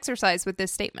 do this exercise with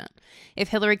this statement. If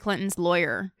Hillary Clinton's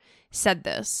lawyer said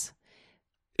this.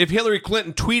 If Hillary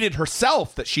Clinton tweeted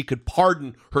herself that she could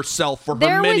pardon herself for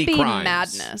her many crimes. There would be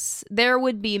madness. There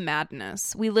would be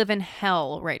madness. We live in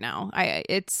hell right now.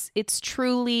 It's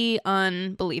truly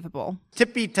unbelievable.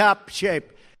 Tippy-top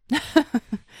shape.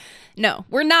 No,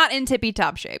 we're not in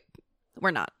tippy-top shape.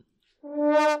 We're not.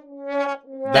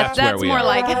 That's where we more are.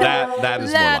 Like it. That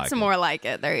is That's more like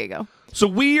it. There you go. So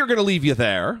we are going to leave you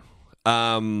there.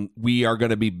 We are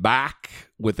going to be back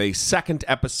with a second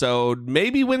episode,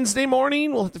 maybe Wednesday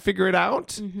morning. We'll have to figure it out.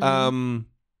 Mm-hmm.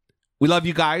 We love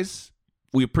you guys.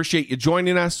 We appreciate you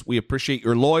joining us. We appreciate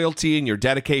your loyalty and your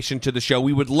dedication to the show.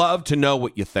 We would love to know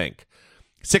what you think.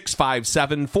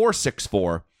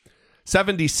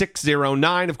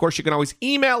 657-464-7609. Of course, you can always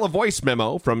email a voice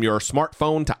memo from your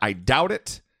smartphone to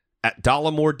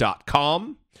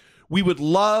idoubitit@dollamore.com. We would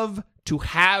love to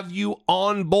have you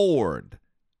on board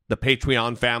the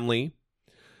Patreon family.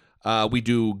 We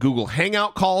do Google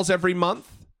Hangout calls every month.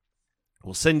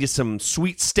 We'll send you some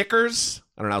sweet stickers.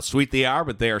 I don't know how sweet they are,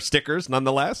 but they are stickers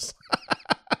nonetheless.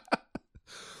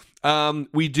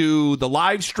 We do the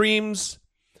live streams.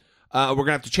 We're going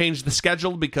to have to change the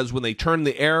schedule because when they turn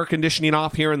the air conditioning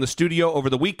off here in the studio over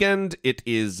the weekend, it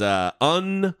is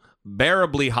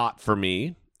unbearably hot for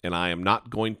me, and I am not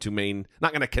going to I'm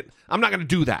not going to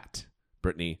do that,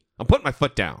 Brittany. I'm putting my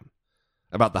foot down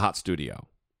about the hot studio.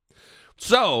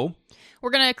 So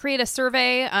we're going to create a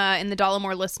survey in the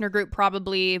Dollamore listener group.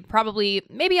 Probably,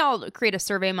 maybe I'll create a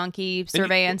Survey Monkey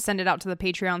survey and send it out to the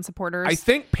Patreon supporters. I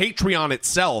think Patreon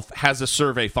itself has a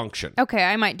survey function. Okay,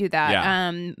 I might do that.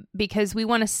 Yeah. Because we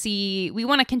want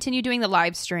to continue doing the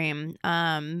live stream,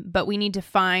 but we need to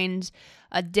find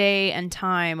a day and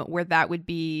time where that would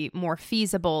be more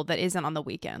feasible that isn't on the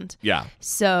weekend. Yeah.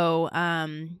 So,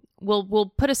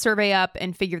 We'll put a survey up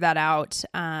and figure that out,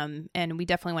 and we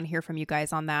definitely want to hear from you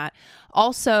guys on that.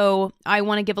 Also, I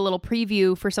want to give a little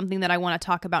preview for something that I want to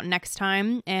talk about next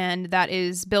time, and that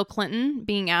is Bill Clinton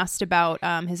being asked about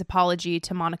his apology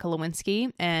to Monica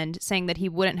Lewinsky and saying that he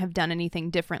wouldn't have done anything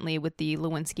differently with the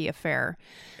Lewinsky affair.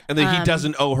 And that he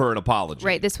doesn't owe her an apology.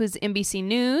 Right. This was NBC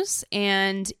News,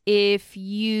 and if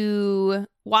you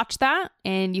watch that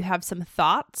and you have some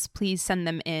thoughts, please send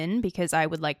them in because I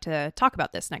would like to talk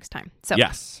about this next time. So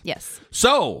yes.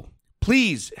 So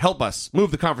please help us move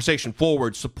the conversation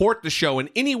forward. Support the show in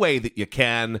any way that you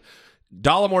can.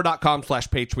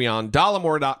 Dollamore.com/Patreon,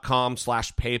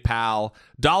 Dollamore.com/PayPal,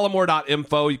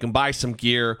 Dollamore.info. You can buy some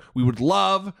gear. We would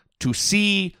love to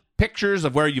see pictures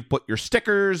of where you put your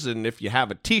stickers and if you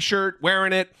have a t-shirt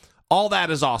wearing it. All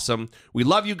that is awesome. We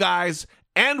love you guys,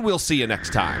 and we'll see you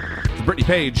next time. For Brittany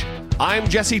Page, I'm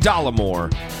Jesse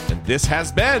Dollamore, and this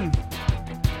has been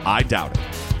I Doubt It.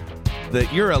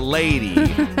 That you're a lady,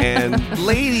 and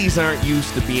ladies aren't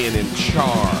used to being in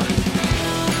charge.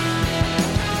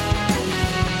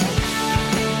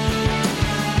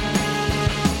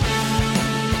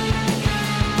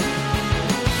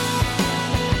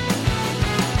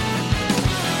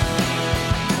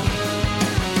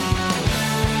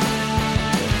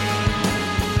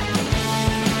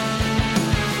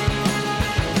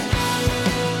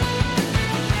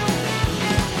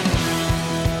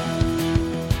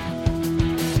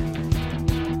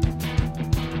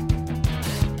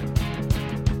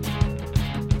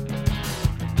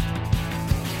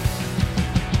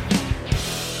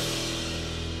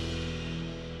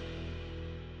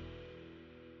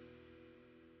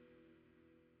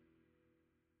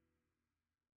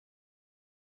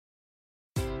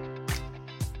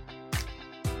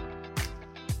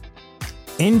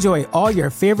 Enjoy all your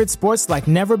favorite sports like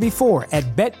never before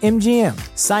at BetMGM.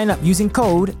 Sign up using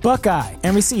code Buckeye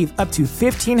and receive up to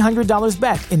 $1,500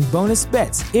 back in bonus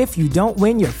bets if you don't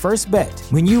win your first bet.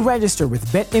 When you register with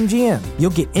BetMGM, you'll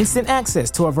get instant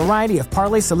access to a variety of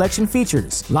parlay selection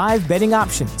features, live betting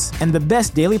options, and the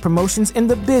best daily promotions in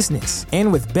the business.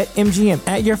 And with BetMGM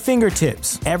at your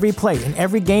fingertips, every play and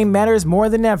every game matters more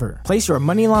than ever. Place your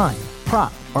money line,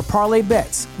 prop, or parlay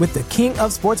bets with the king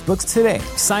of sportsbooks today.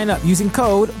 Sign up using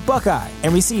code Buckeye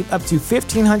and receive up to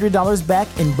 $1,500 back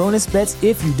in bonus bets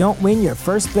if you don't win your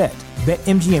first bet.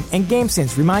 BetMGM and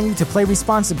GameSense remind you to play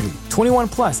responsibly. 21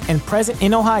 plus and present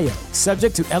in Ohio,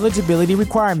 subject to eligibility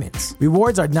requirements.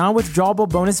 Rewards are non-withdrawable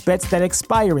bonus bets that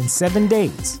expire in 7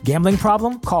 days. Gambling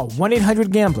problem? Call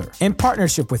 1-800-GAMBLER. In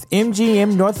partnership with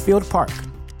MGM Northfield Park.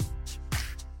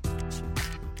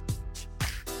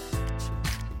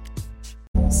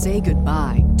 Say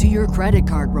goodbye to your credit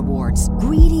card rewards.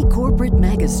 Greedy corporate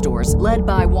mega stores, led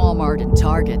by Walmart and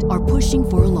Target, are pushing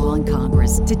for a law in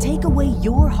Congress to take away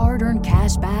your hard-earned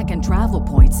cash back and travel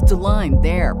points to line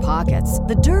their pockets.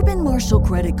 The Durbin-Marshall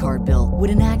credit card bill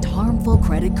would enact harmful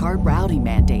credit card routing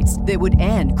mandates that would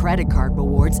end credit card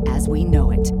rewards as we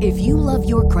know it. If you love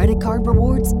your credit card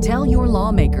rewards, tell your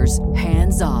lawmakers,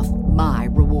 hands off my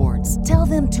rewards. Tell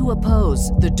them to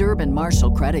oppose the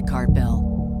Durbin-Marshall credit card bill.